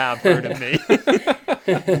 but you have heard of me.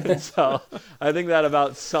 So I think that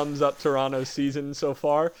about sums up Toronto's season so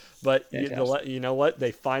far. But you know what?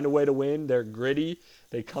 They find a way to win. They're gritty.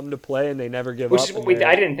 They come to play and they never give up. Which is what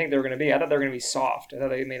I didn't think they were going to be. I thought they were going to be soft. I thought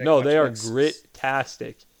they made they are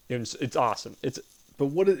grit-tastic. It's awesome. But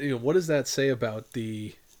what does that say about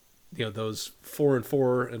the those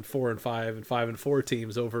 4-4 and 4-5 and 5-4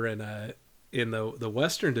 teams over in the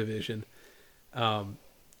Western Division?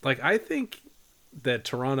 I think that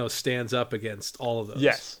Toronto stands up against all of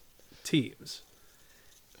those teams,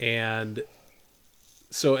 and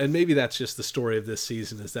maybe that's just the story of this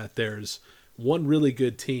season, is that there's one really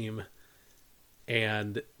good team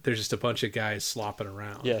and there's just a bunch of guys slopping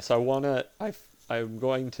around. Yes, I'm going to I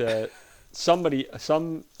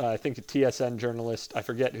think a TSN journalist, I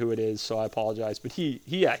forget who it is, so I apologize, but he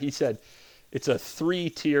said it's a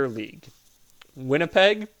 3-tier league.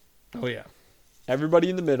 Winnipeg, everybody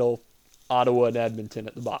in the middle, Ottawa and Edmonton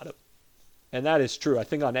at the bottom. And that is true. I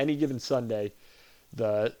think on any given Sunday,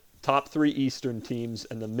 the top 3 Eastern teams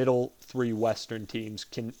and the middle 3 Western teams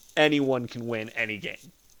anyone can win any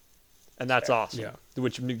game. And that's awesome.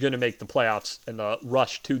 Which is going to make the playoffs and the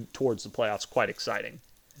rush towards the playoffs quite exciting.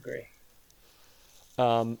 Agree.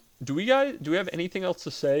 Do we have anything else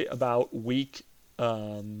to say about week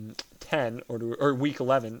 10 or week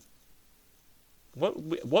 11?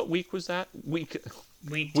 What week was that? Week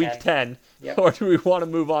 10. Yep. Or do we want to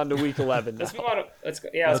move on to week 11? Let's go. Let's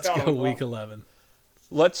go week 11.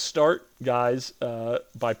 Let's start, guys,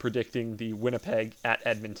 by predicting the Winnipeg at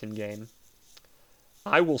Edmonton game.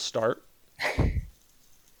 I will start.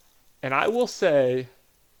 And I will say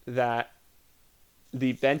that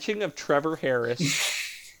the benching of Trevor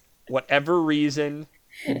Harris, whatever reason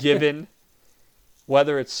given,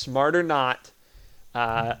 whether it's smart or not,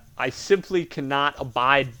 I simply cannot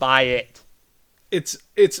abide by it. It's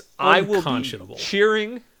I will unconscionable. Be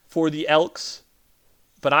cheering for the Elks,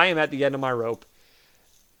 but I am at the end of my rope.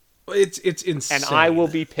 It's insane. And I will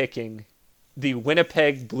be picking the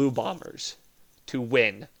Winnipeg Blue Bombers to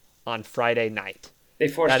win on Friday night.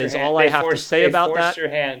 That is all I have to say about that. Your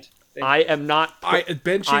hand. I am not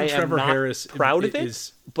benching Trevor Harris proud of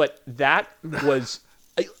it, but that was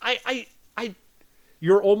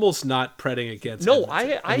you're almost not pretting against. No,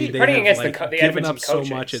 Edmonton. I mean, pretting against the given up so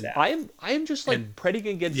much. I am just pretting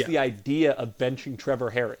against the idea of benching Trevor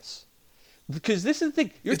Harris, because this is the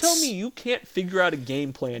thing. You're telling me you can't figure out a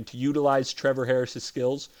game plan to utilize Trevor Harris's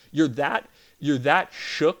skills. You're that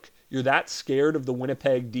shook. You're that scared of the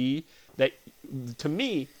Winnipeg D that, to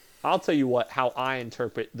me, I'll tell you how I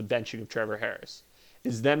interpret the benching of Trevor Harris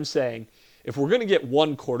is them saying, if we're going to get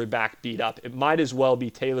one quarterback beat up, it might as well be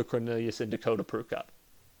Taylor Cornelius and Dakota Prukup,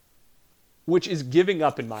 which is giving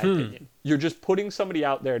up, in my opinion. You're just putting somebody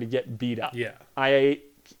out there to get beat up. Yeah. I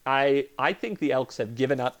think the Elks have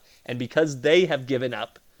given up, and because they have given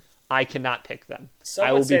up, I cannot pick them.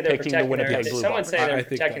 I will be picking the Winnipeg Blue Bombers. Someone say they're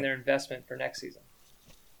protecting their investment for next season.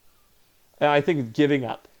 I think giving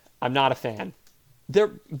up. I'm not a fan.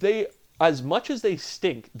 They as much as they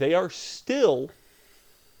stink, they are still,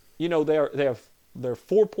 they're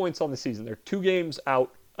 4 points on the season. They're 2 games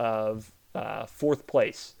out of fourth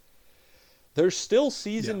place. There's still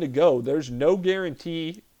season to go. There's no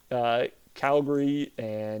guarantee Calgary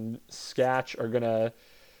and Scatch are gonna,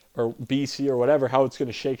 or BC or whatever, how it's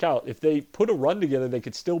gonna shake out. If they put a run together, they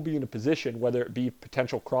could still be in a position, whether it be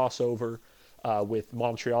potential crossover with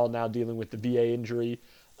Montreal now dealing with the VA injury.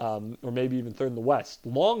 Or maybe even third in the West.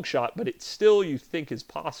 Long shot, but it still you think is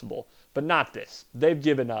possible. But not this. They've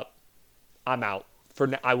given up. I'm out. For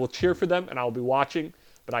now, I will cheer for them, and I will be watching,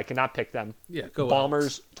 but I cannot pick them. Yeah, go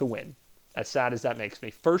Bombers to win. As sad as that makes me.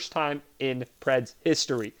 First time in Preds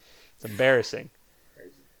history. It's embarrassing.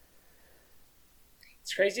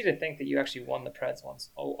 It's crazy to think that you actually won the Preds once.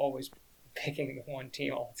 Always picking one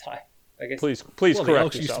team all the time. Please well, correct the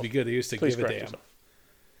Elks yourself. used to be good. They used to give a damn. Yourself.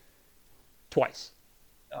 Twice.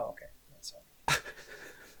 Oh, okay. It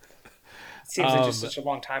seems like just such a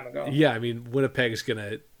long time ago. Yeah, I mean, Winnipeg's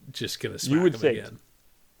gonna smack them again.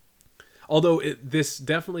 Although this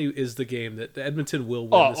definitely is the game that Edmonton will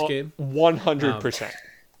win this game. 100%.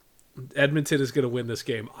 Edmonton is going to win this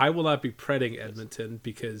game. I will not be pretting Edmonton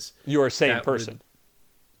because you're a sane person.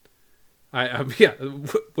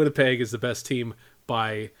 Winnipeg is the best team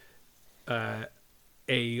by a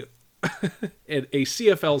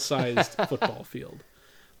CFL-sized football field.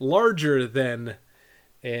 Larger than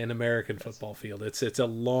an American football field. It's a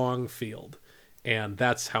long field, and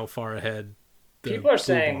that's how far ahead people are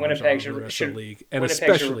saying Winnipeg should league, and Winnipeg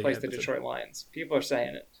especially should replace Edmonton. The Detroit Lions. People are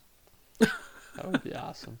saying it. That would be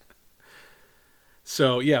awesome.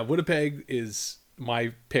 So yeah, Winnipeg is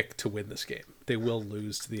my pick to win this game. They will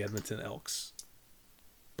lose to the Edmonton Elks,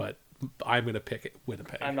 but I'm going to pick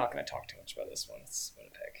Winnipeg. I'm not going to talk too much about this one. It's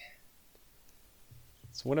Winnipeg.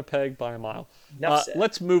 It's Winnipeg by a mile.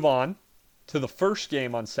 Let's move on to the first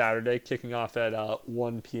game on Saturday, kicking off at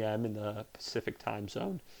 1 p.m. in the Pacific time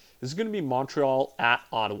zone. This is going to be Montreal at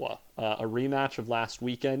Ottawa, a rematch of last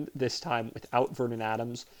weekend, this time without Vernon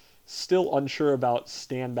Adams. Still unsure about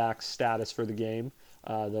Stanback's status for the game,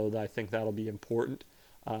 though I think that'll be important.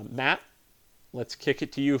 Matt, let's kick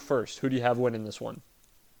it to you first. Who do you have winning this one?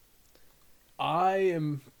 I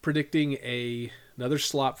am predicting another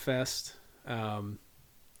slop fest.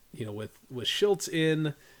 With Schultz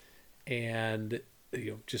in and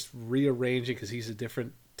just rearranging because he's a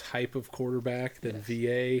different type of quarterback than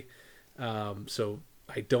VA. So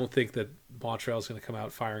I don't think that Montreal's going to come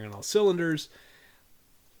out firing on all cylinders.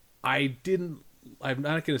 I'm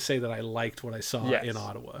not going to say that I liked what I saw in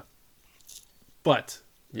Ottawa, but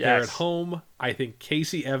they're at home. I think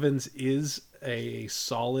Casey Evans is a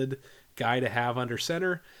solid guy to have under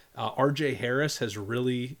center. RJ Harris has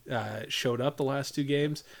really showed up the last 2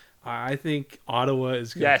 games. I think Ottawa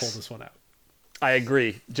is going to pull this one out. I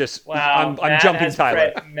agree. Wow, I'm jumping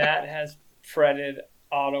Tyler. Matt has fretted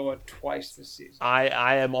Ottawa twice this season.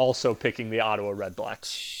 I am also picking the Ottawa Red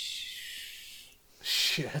Blacks.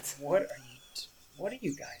 Shit. What are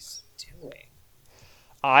you guys doing?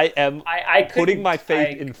 I am putting my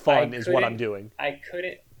faith in fun is what I'm doing. I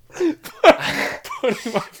couldn't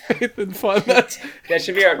putting my faith in fun. That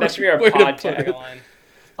should be our pod tagline.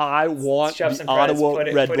 I want the Ottawa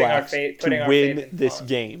Red Blacks to win this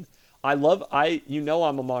game. I'm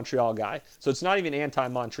a Montreal guy, so it's not even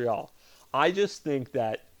anti-Montreal. I just think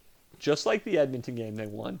that, just like the Edmonton game they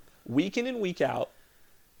won, week in and week out,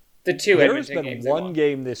 there has been one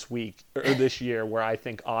game this week or this year where I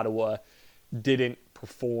think Ottawa didn't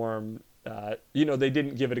perform. They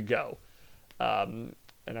didn't give it a go, and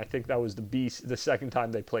I think that was the second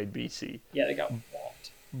time they played BC. Yeah, they got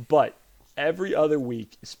whopped. But every other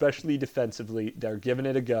week, especially defensively, they're giving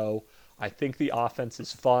it a go. I think the offense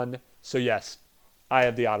is fun. So, yes, I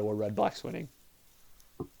have the Ottawa Red Blacks winning.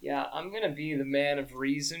 Yeah, I'm going to be the man of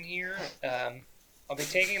reason here. I'll be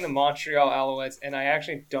taking the Montreal Alouettes, and I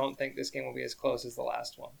actually don't think this game will be as close as the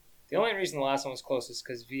last one. The only reason the last one was close is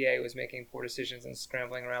because VA was making poor decisions and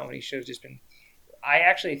scrambling around when he should have just been. I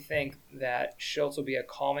actually think that Schultz will be a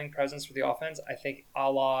calming presence for the offense. I think a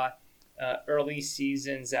la early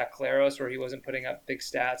season Zach Claros, where he wasn't putting up big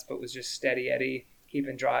stats but was just steady Eddie,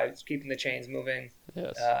 keeping drives, keeping the chains moving.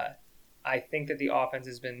 Yes. I think that the offense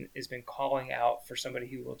has been calling out for somebody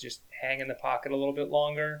who will just hang in the pocket a little bit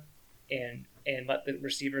longer and let the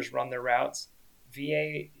receivers run their routes.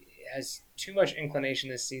 VA has too much inclination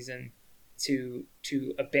this season to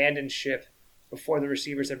abandon ship before the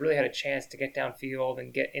receivers have really had a chance to get downfield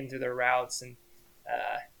and get into their routes, and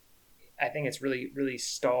I think it's really, really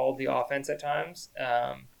stalled the offense at times.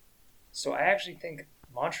 So I actually think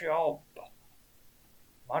Montreal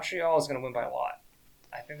is going to win by a lot.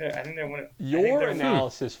 I think they're winning. Your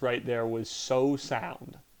analysis right there was so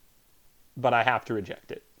sound, but I have to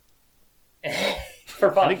reject it.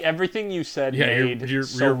 For fun. I think everything you said made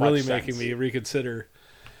you're really making me reconsider.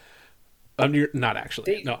 Not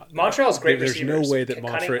actually. No, Montreal's great receivers. There's no way that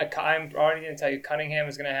Montreal. I'm already going to tell you, Cunningham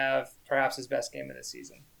is going to have perhaps his best game of the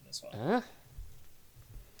season in this one.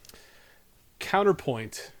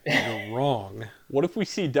 Counterpoint, you're wrong. What if we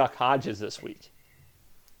see Duck Hodges this week?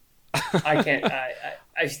 I can't.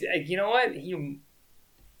 You know what?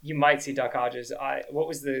 You might see Duck Hodges. What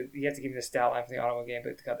was you have to give me the stat line from the Ottawa game,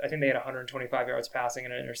 but I think they had 125 yards passing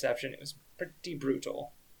and an interception. It was pretty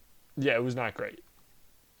brutal. Yeah, it was not great.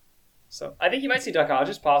 So I think you might see Duck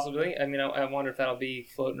Hodges, possibly. I mean, I wonder if that'll be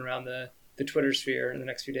floating around the Twitter sphere in the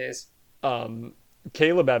next few days.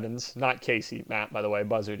 Caleb Evans, not Casey, Matt, by the way,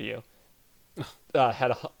 buzzer to you, had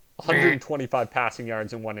 125 passing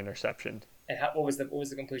yards and 1 interception. And what was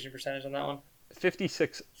the completion percentage on that one?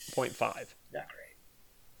 56.5. Not great.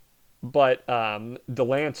 But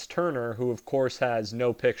DeLance Turner, who of course has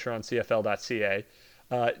no picture on CFL.ca,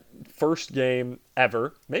 first game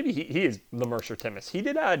ever. Maybe he is the Mercer Timmis. He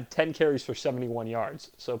did add 10 carries for 71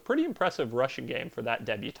 yards. So pretty impressive rushing game for that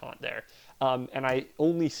debutant there. And I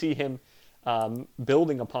only see him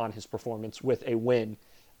building upon his performance with a win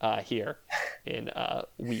here in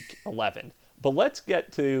week 11. But let's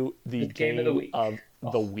get to the game of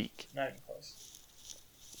the week. Not even close.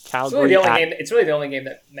 Calgary. It's really the only game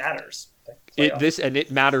that matters.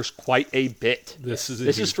 It matters quite a bit. This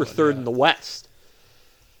is for third in the West.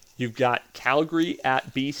 You've got Calgary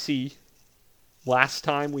at BC. Last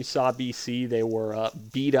time we saw BC, they were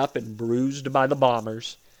beat up and bruised by the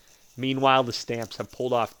Bombers. Meanwhile, the Stamps have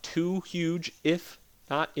pulled off 2 huge, if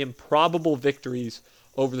not improbable, victories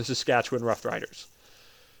over the Saskatchewan Roughriders.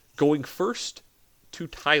 Going first to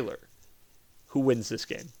Tyler. Who wins this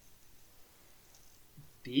game?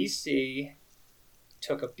 BC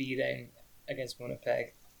took a beating against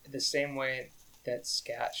Winnipeg the same way that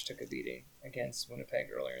Scatch took a beating against Winnipeg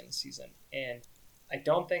earlier in the season. And I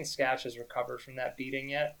don't think Scatch has recovered from that beating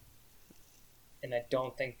yet. And I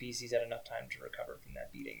don't think BC's had enough time to recover from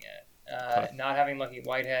that beating yet. Not having Lucky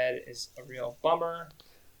Whitehead is a real bummer.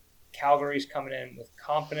 Calgary's coming in with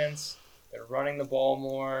confidence. They're running the ball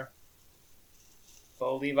more.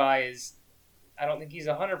 Bo Levi I don't think he's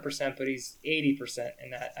 100%, but he's 80%.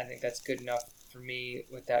 And I think that's good enough for me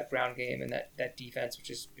with that ground game and that defense, which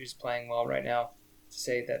is playing well right now, to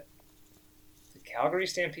say that the Calgary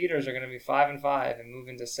Stampeders are going to be 5-5 and move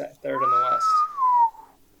into third in the West.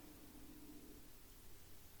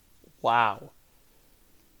 Wow.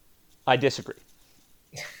 I disagree.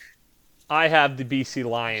 I have the BC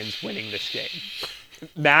Lions winning this game.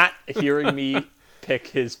 Matt, hearing me pick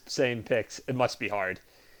his same picks, it must be hard.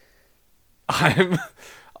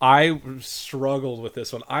 I struggled with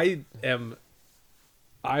this one. I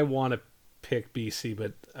want to pick BC,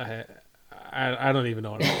 but I don't even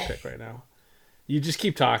know what I'm going to pick right now. You just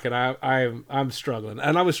keep talking. I'm struggling,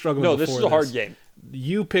 and I was struggling. No, this is a hard game.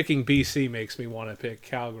 You picking BC makes me want to pick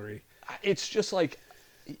Calgary. It's just like,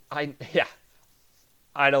 I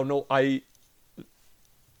don't know. I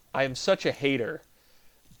am such a hater,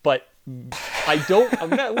 but I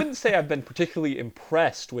wouldn't say I've been particularly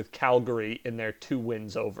impressed with Calgary in their 2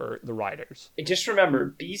 wins over the Riders. Just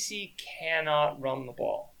remember, BC cannot run the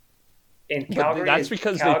ball. And Calgary, that's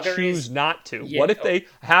because they choose not to. Yeah, what if they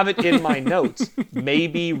have it in my notes?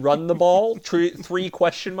 Maybe run the ball? 3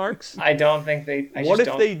 question marks? I don't think they... What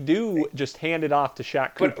if they do just hand it off to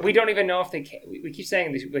Shaq Cooper? But we don't even know if they can. We keep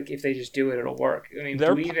saying like, if they just do it, it'll work. I mean,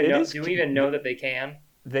 do we even know that they can?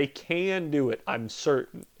 They can do it, I'm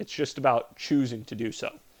certain. It's just about choosing to do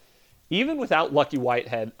so. Even without Lucky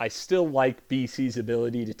Whitehead, I still like BC's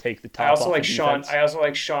ability to take the top off the defense. I also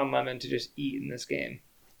like Sean Lemon to just eat in this game.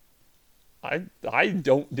 I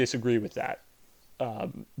don't disagree with that.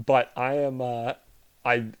 But I am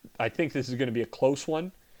I think this is going to be a close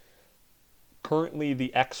one. Currently,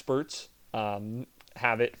 the experts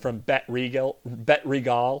have it from Bet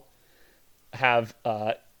Regal have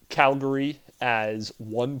Calgary as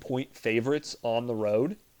 1-point favorites on the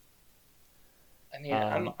road. I mean,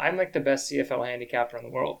 I'm like the best CFL handicapper in the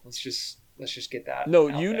world. Let's just get that. No,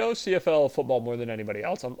 you know CFL football more than anybody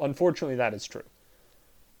else. Unfortunately, that is true.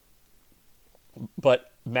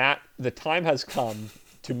 But Matt, the time has come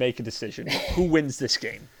to make a decision. Who wins this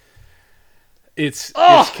game? It's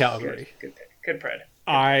Calgary. Good Pred.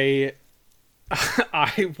 I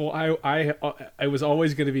was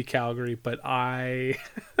always going to be Calgary, but I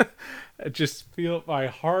just feel my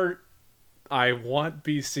heart. I want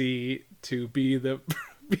BC to be the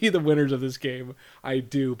winners of this game. I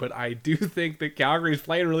do, but I do think that Calgary's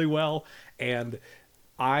playing really well, and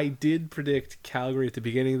I did predict Calgary at the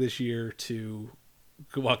beginning of this year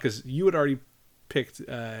because you had already picked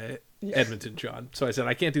Edmonton, John. So I said,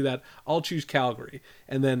 I can't do that. I'll choose Calgary.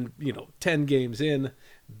 And then, 10 games in,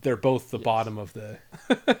 they're both the bottom of the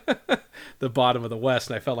the bottom of the West.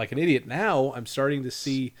 And I felt like an idiot. Now I'm starting to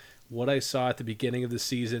see what I saw at the beginning of the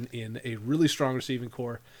season in a really strong receiving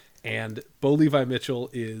core. And Bo Levi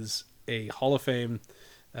Mitchell is a Hall of Fame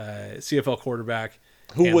CFL quarterback.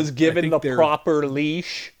 Who was given the proper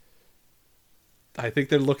leash. I think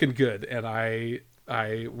they're looking good. And I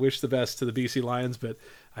wish the best to the BC Lions, but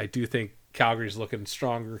I do think Calgary's looking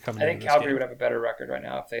stronger coming in. I think Calgary would have a better record right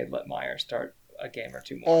now if they had let Meyer start a game or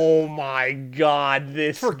two more. Oh my God,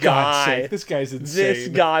 For God's sake, this guy's insane. This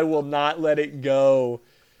guy will not let it go.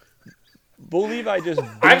 Believe I just.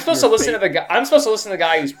 I'm supposed to listen to the guy. I'm supposed to listen to the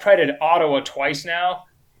guy who's predded Ottawa twice now,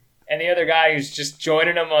 and the other guy who's just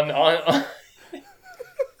joining him on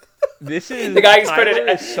This is the guy who's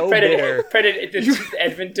bitter.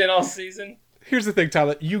 Edmonton all season. Here's the thing,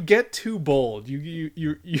 Tyler. You get too bold. You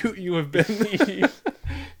have been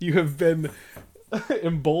you have been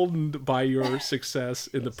emboldened by your success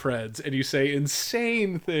in the Preds, and you say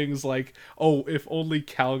insane things like, "Oh, if only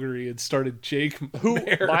Calgary had started Jake who,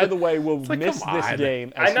 Maier." By the way, will miss this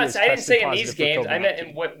game. I didn't say in these games. I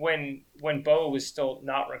meant when Bo was still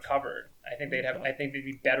not recovered. I think they'd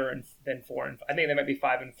be better than 4. I think they might be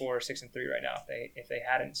 5-4, 6-3 right now if they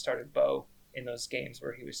hadn't started Bo in those games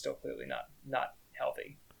where he was still clearly not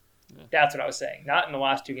healthy. Yeah. That's what I was saying. Not in the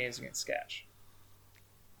last 2 games against Sketch.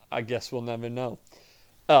 I guess we'll never know.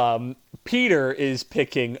 Peter is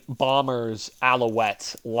picking Bombers,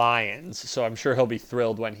 Alouettes, Lions, so I'm sure he'll be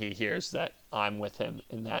thrilled when he hears that I'm with him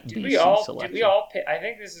in that BC selection. Did we all pick? I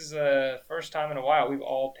think this is the first time in a while we've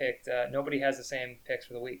all picked. Nobody has the same picks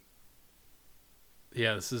for the week.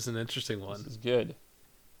 Yeah, this is an interesting one. This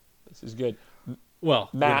is good. Well,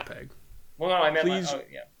 Matt, Winnipeg. Well, no, I meant please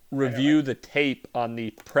review the tape on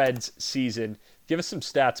the Preds season. Give us some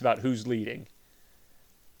stats about who's leading.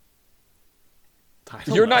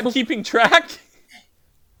 You're not keeping track?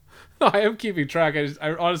 No, I am keeping track. I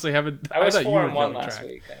honestly haven't. I was 4-1 last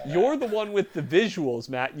week. You're the one with the visuals,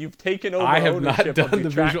 Matt. You've taken over. I have not done the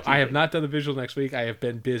visual. I have not done the visual next week. I have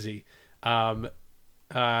been busy.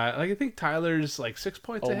 I think Tyler's like 6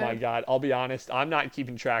 points ahead. Oh my God! I'll be honest. I'm not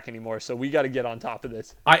keeping track anymore, so we got to get on top of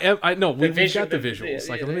this. I am. I know we've got the visuals.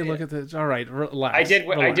 Let me look at the. All right, relax. I did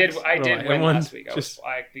win last week.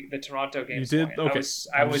 The Toronto game. You did. Okay.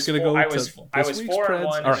 I was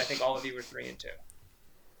 4-1, and I think all of you were 3-2.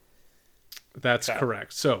 That's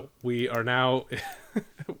correct. So we are now.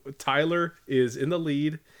 Tyler is in the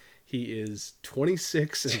lead. He is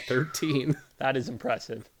 26-13. That is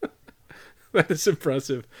impressive. That is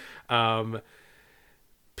impressive.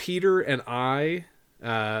 Peter and I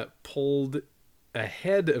pulled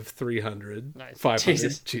ahead of 300. Nice.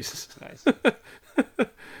 500. Jesus. Nice.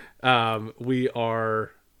 We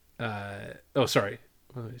are... sorry.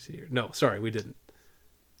 Let me see here. No, sorry, we didn't.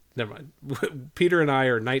 Never mind. Peter and I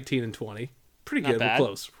are 19-20. Pretty good. We're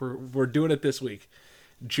close. We're doing it this week.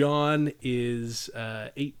 John is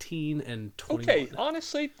 18-21. Okay,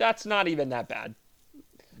 honestly, that's not even that bad.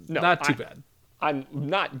 No, not too bad. I'm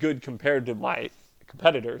not good compared to my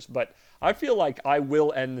competitors, but I feel like I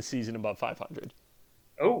will end the season above 500.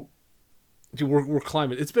 Oh. Dude, we're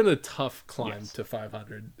climbing. It's been a tough climb to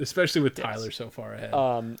 500, especially with Tyler so far ahead.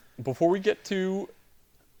 Before we get to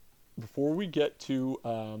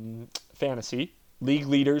fantasy, league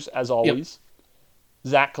leaders, as always,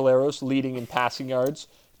 Zach Caleros leading in passing yards,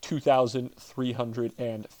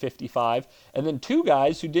 2,355. And then 2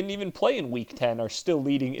 guys who didn't even play in Week 10 are still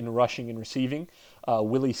leading in rushing and receiving.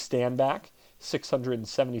 Willie Stanback,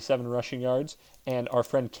 677 rushing yards. And our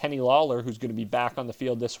friend Kenny Lawler, who's going to be back on the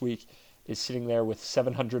field this week, is sitting there with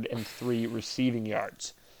 703 receiving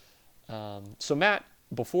yards. So Matt,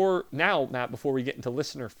 before we get into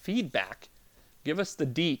listener feedback, give us the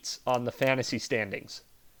deets on the fantasy standings.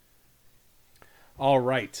 All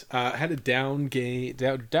right. Had a down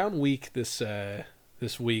week this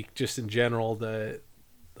week. Just in general, the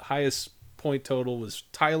highest point total was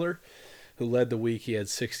Tyler, who led the week. He had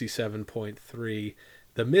 67.3.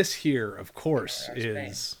 The miss here, of course,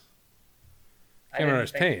 is Cameron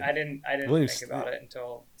Payne. I didn't think about it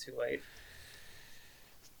until too late.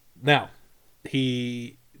 Now,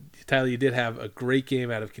 Tyler, you did have a great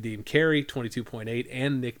game out of Kadeem Carey, 22.8,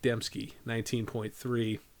 and Nick Dembski,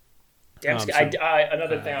 19.3. Dembski,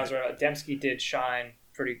 another thing I was right about. Dembski did shine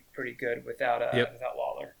pretty good without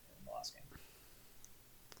Lawler in the last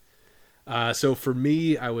game. So for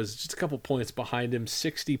me, I was just a couple points behind him,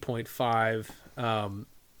 60.5.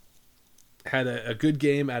 had a good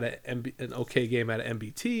game at an okay game at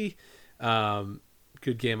MBT,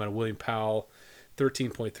 good game out of William Powell,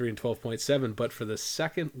 13.3 and 12.7. But for the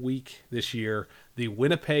second week this year, the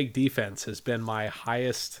Winnipeg defense has been my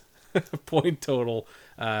highest point total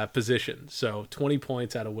position. So 20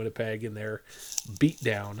 points out of Winnipeg in their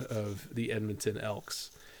beatdown of the Edmonton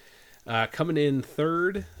Elks. Coming in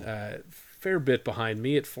third, fair bit behind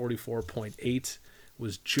me at 44.8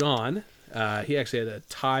 was John. He actually had a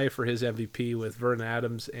tie for his MVP with Vernon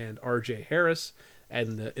Adams and RJ Harris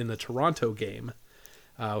in the Toronto game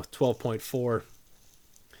with 12.4.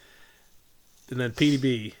 And then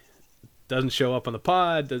PDB doesn't show up on the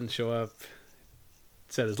pod, doesn't show up,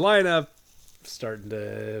 set his lineup,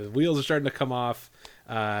 wheels are starting to come off.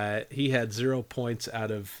 He had 0 points out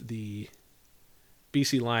of the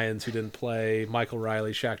BC Lions who didn't play, Michael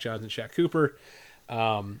Riley, Shaq Johnson, Shaq Cooper.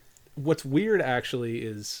 What's weird actually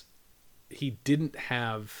is he didn't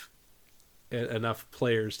have enough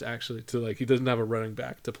players to he doesn't have a running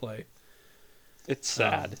back to play. It's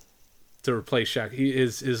sad. To replace Shaq.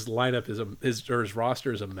 His lineup is his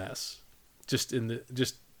roster is a mess. Just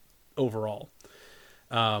overall.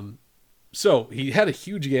 So he had a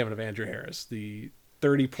huge gamut of Andrew Harris, the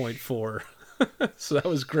 30.4. So that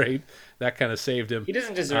was great. That kind of saved him. He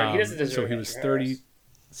doesn't deserve. So he was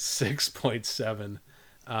 36.7.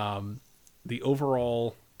 The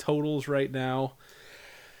overall totals right now,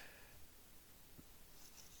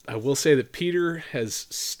 I will say that Peter has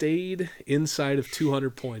stayed inside of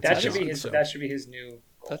 200 points. That should be his new goal.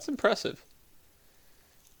 That's impressive.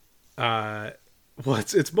 Well,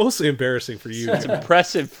 it's mostly embarrassing for you. It's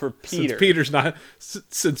impressive for Peter.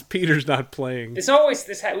 Since Peter's not playing. It's always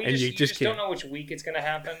this. You just don't know which week it's going to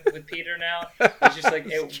happen with Peter now. It's just like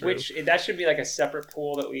that should be like a separate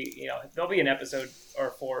pool that there'll be an episode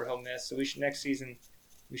or 4 he'll miss. So next season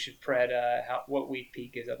we should pred what week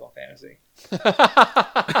Pete gives up on fantasy.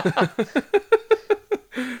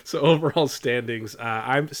 So overall standings,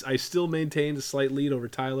 I still maintained a slight lead over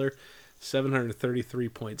Tyler.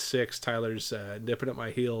 733.6. Tyler's nipping at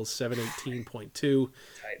my heels, 718.2.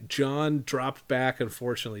 John dropped back,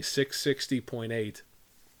 unfortunately,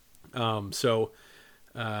 660.8. So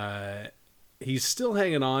he's still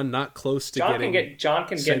hanging on, not close to John getting John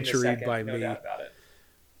can get in the second, by no me. doubt about it.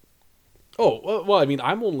 Oh, well, I mean,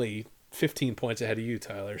 I'm only 15 points ahead of you,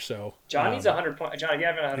 Tyler. So John needs 100 points. John, you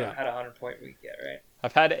haven't had a 100-point week yet, right?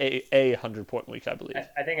 I've had a 100-point week, I believe.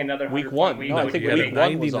 I think another 100-point week one. week. No, I think week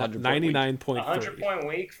 1 was 100.9. A 100-point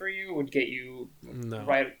week for you would get you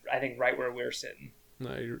right where we're sitting.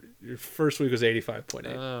 No, your first week was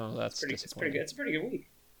 85.8. Oh, that's pretty good. It's a pretty good week.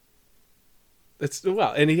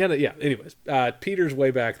 And he had anyways, Peter's way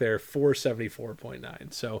back there,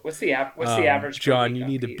 474.9. So what's the average? John, you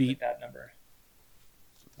need to beat that number.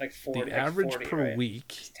 Like 40. The average 40, per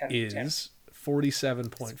week is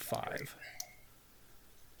 47.5.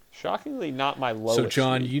 Shockingly, not my lowest. So,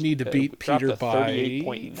 John, you need to beat Peter by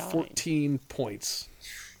 14 points.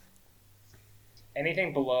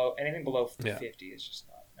 Anything below 50 is just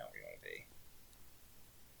not where you want to be.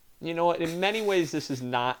 You know what? In many ways, this is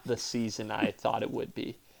not the season I thought it would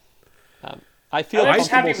be. I feel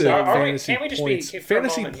comfortable saying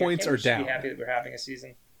fantasy points are down. Be happy that we're having a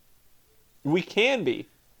season. We can be.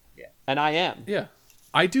 Yeah. And I am. Yeah.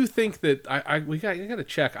 I do think that we got to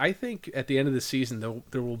check. I think at the end of the season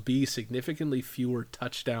there will be significantly fewer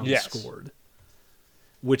touchdowns scored,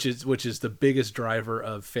 which is the biggest driver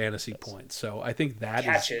of fantasy points. So I think that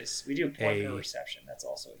catches. We do point per reception. That's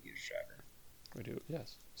also a huge driver. We do,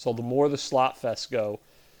 yes. So the more the slot fests go,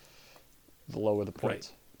 the lower the points.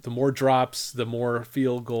 Right. The more drops, the more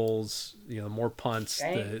field goals, the more punts.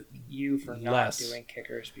 Thank you for not doing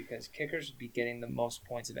kickers, because kickers would be getting the most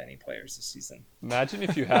points of any players this season. Imagine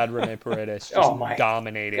if you had Rene Paredes just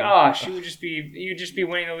dominating. Gosh, you'd just be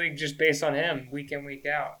winning the league just based on him week in, week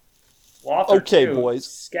out. Boys.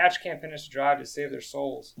 Sketch can't finish a drive to save their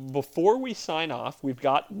souls. Before we sign off, we've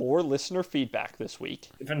got more listener feedback this week.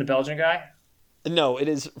 From the Belgian guy? No, it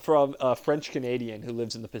is from a French Canadian who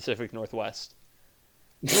lives in the Pacific Northwest.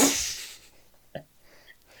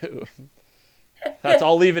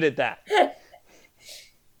 I'll leave it at that.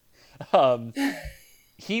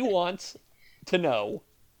 He wants to know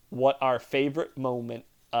what our favorite moment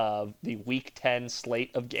of the Week 10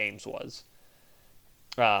 slate of games was.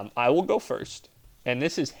 I will go first, and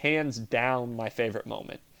this is hands down my favorite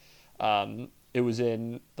moment. It was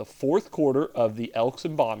in the fourth quarter of the Elks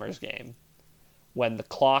and Bombers game when the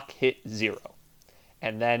clock hit 0,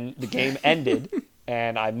 and then the game ended.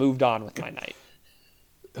 And I moved on with my night.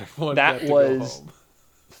 That was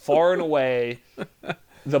far and away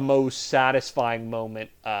the most satisfying moment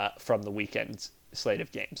from the weekend slate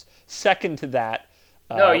of games. Second to that,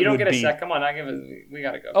 no, you don't get a sec. Come on, we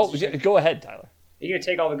gotta go. Oh, go ahead, Tyler. You're gonna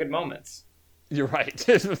take all the good moments. You're right.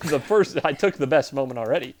 I took the best moment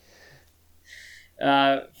already.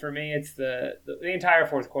 For me, it's the entire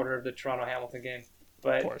fourth quarter of the Toronto-Hamilton game.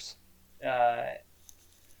 But, of course.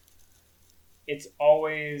 It's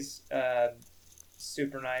always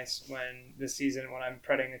super nice when I'm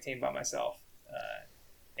predding a team by myself,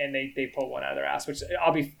 and they pull one out of their ass. Which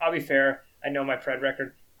I'll be fair. I know my pred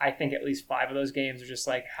record. I think at least 5 of those games are just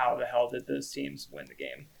like, how the hell did those teams win the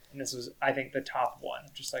game? And this was, I think, the top one.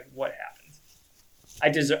 Just like, what happened?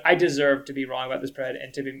 I deserve to be wrong about this pred,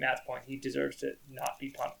 and to be Matt's point, he deserves to not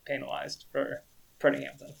be penalized for predding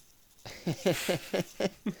Hamilton.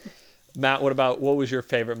 Matt, what was your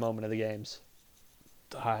favorite moment of the games?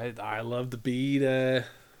 I love the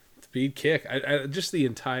Bede kick. I just the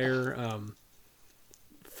entire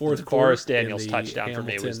fourth quarter. Boris Daniels touchdown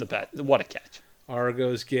Hamilton, for me was the best. What a catch!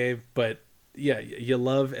 Argos game, but yeah, you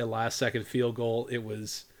love a last second field goal. It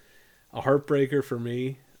was a heartbreaker for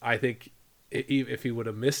me. I think if he would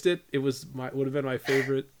have missed it, would have been my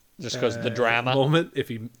favorite. Just because the drama moment.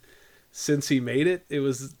 Since he made it, it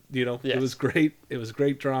was yes. It was great. It was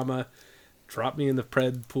great drama. Dropped me in the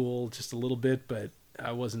pred pool just a little bit, but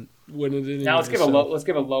I wasn't winning it. Now let's give a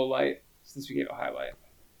low light since we gave a highlight.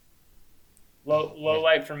 Low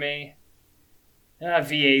light for me.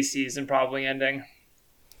 VA season probably ending.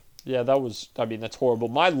 Yeah, that's horrible.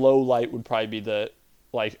 My low light would probably be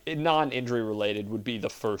non-injury related would be the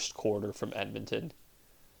first quarter from Edmonton.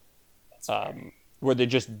 Where they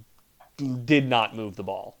just did not move the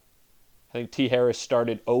ball. I think T. Harris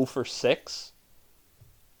started 0 for 6.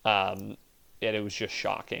 And it was just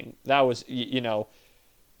shocking. That was,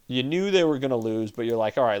 you knew they were going to lose, but you're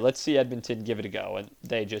like, all right, let's see Edmonton give it a go. And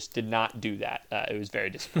they just did not do that. It was very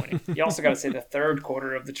disappointing. You also got to say the third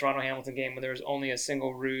quarter of the Toronto-Hamilton game when there was only a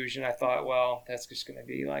single rouge, and I thought, well, that's just going to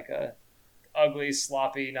be like a ugly,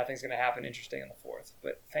 sloppy, nothing's going to happen interesting in the fourth.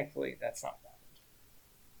 But thankfully, that's not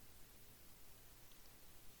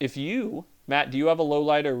happened. Matt, do you have a low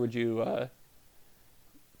light, or would you...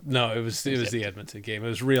 No, it was the Edmonton game. It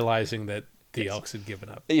was realizing that the Elks had given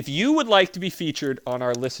up. If you would like to be featured on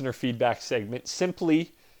our listener feedback segment,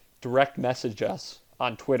 simply direct message us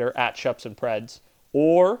on Twitter at shupsandpreds,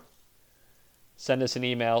 or send us an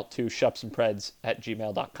email to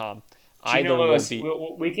shupsandpreds@gmail.com. Either Lewis,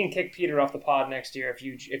 we can kick Peter off the pod next year if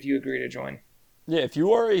you agree to join. Yeah, if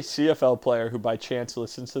you are a CFL player who by chance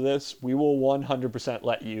listens to this, we will 100%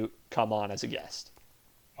 let you come on as a guest.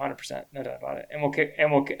 100%, no doubt about it, and we'll kick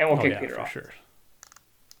Peter off. Sure.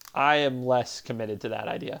 I am less committed to that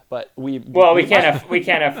idea, but we can't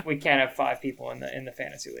have 5 people in the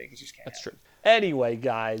fantasy league. You just can't. That's true. Anyway,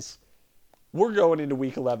 guys, we're going into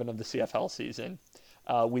week 11 of the CFL season.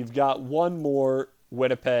 We've got one more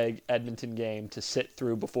Winnipeg Edmonton game to sit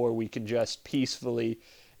through before we can just peacefully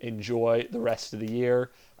enjoy the rest of the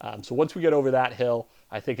year. So once we get over that hill,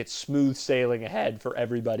 I think it's smooth sailing ahead for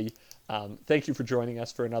everybody. Thank you for joining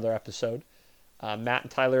us for another episode. Matt and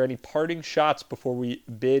Tyler, any parting shots before we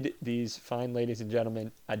bid these fine ladies and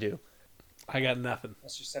gentlemen adieu? I got nothing.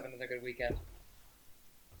 Let's just have another good weekend.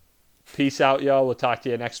 Peace out, y'all. We'll talk to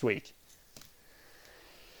you next week.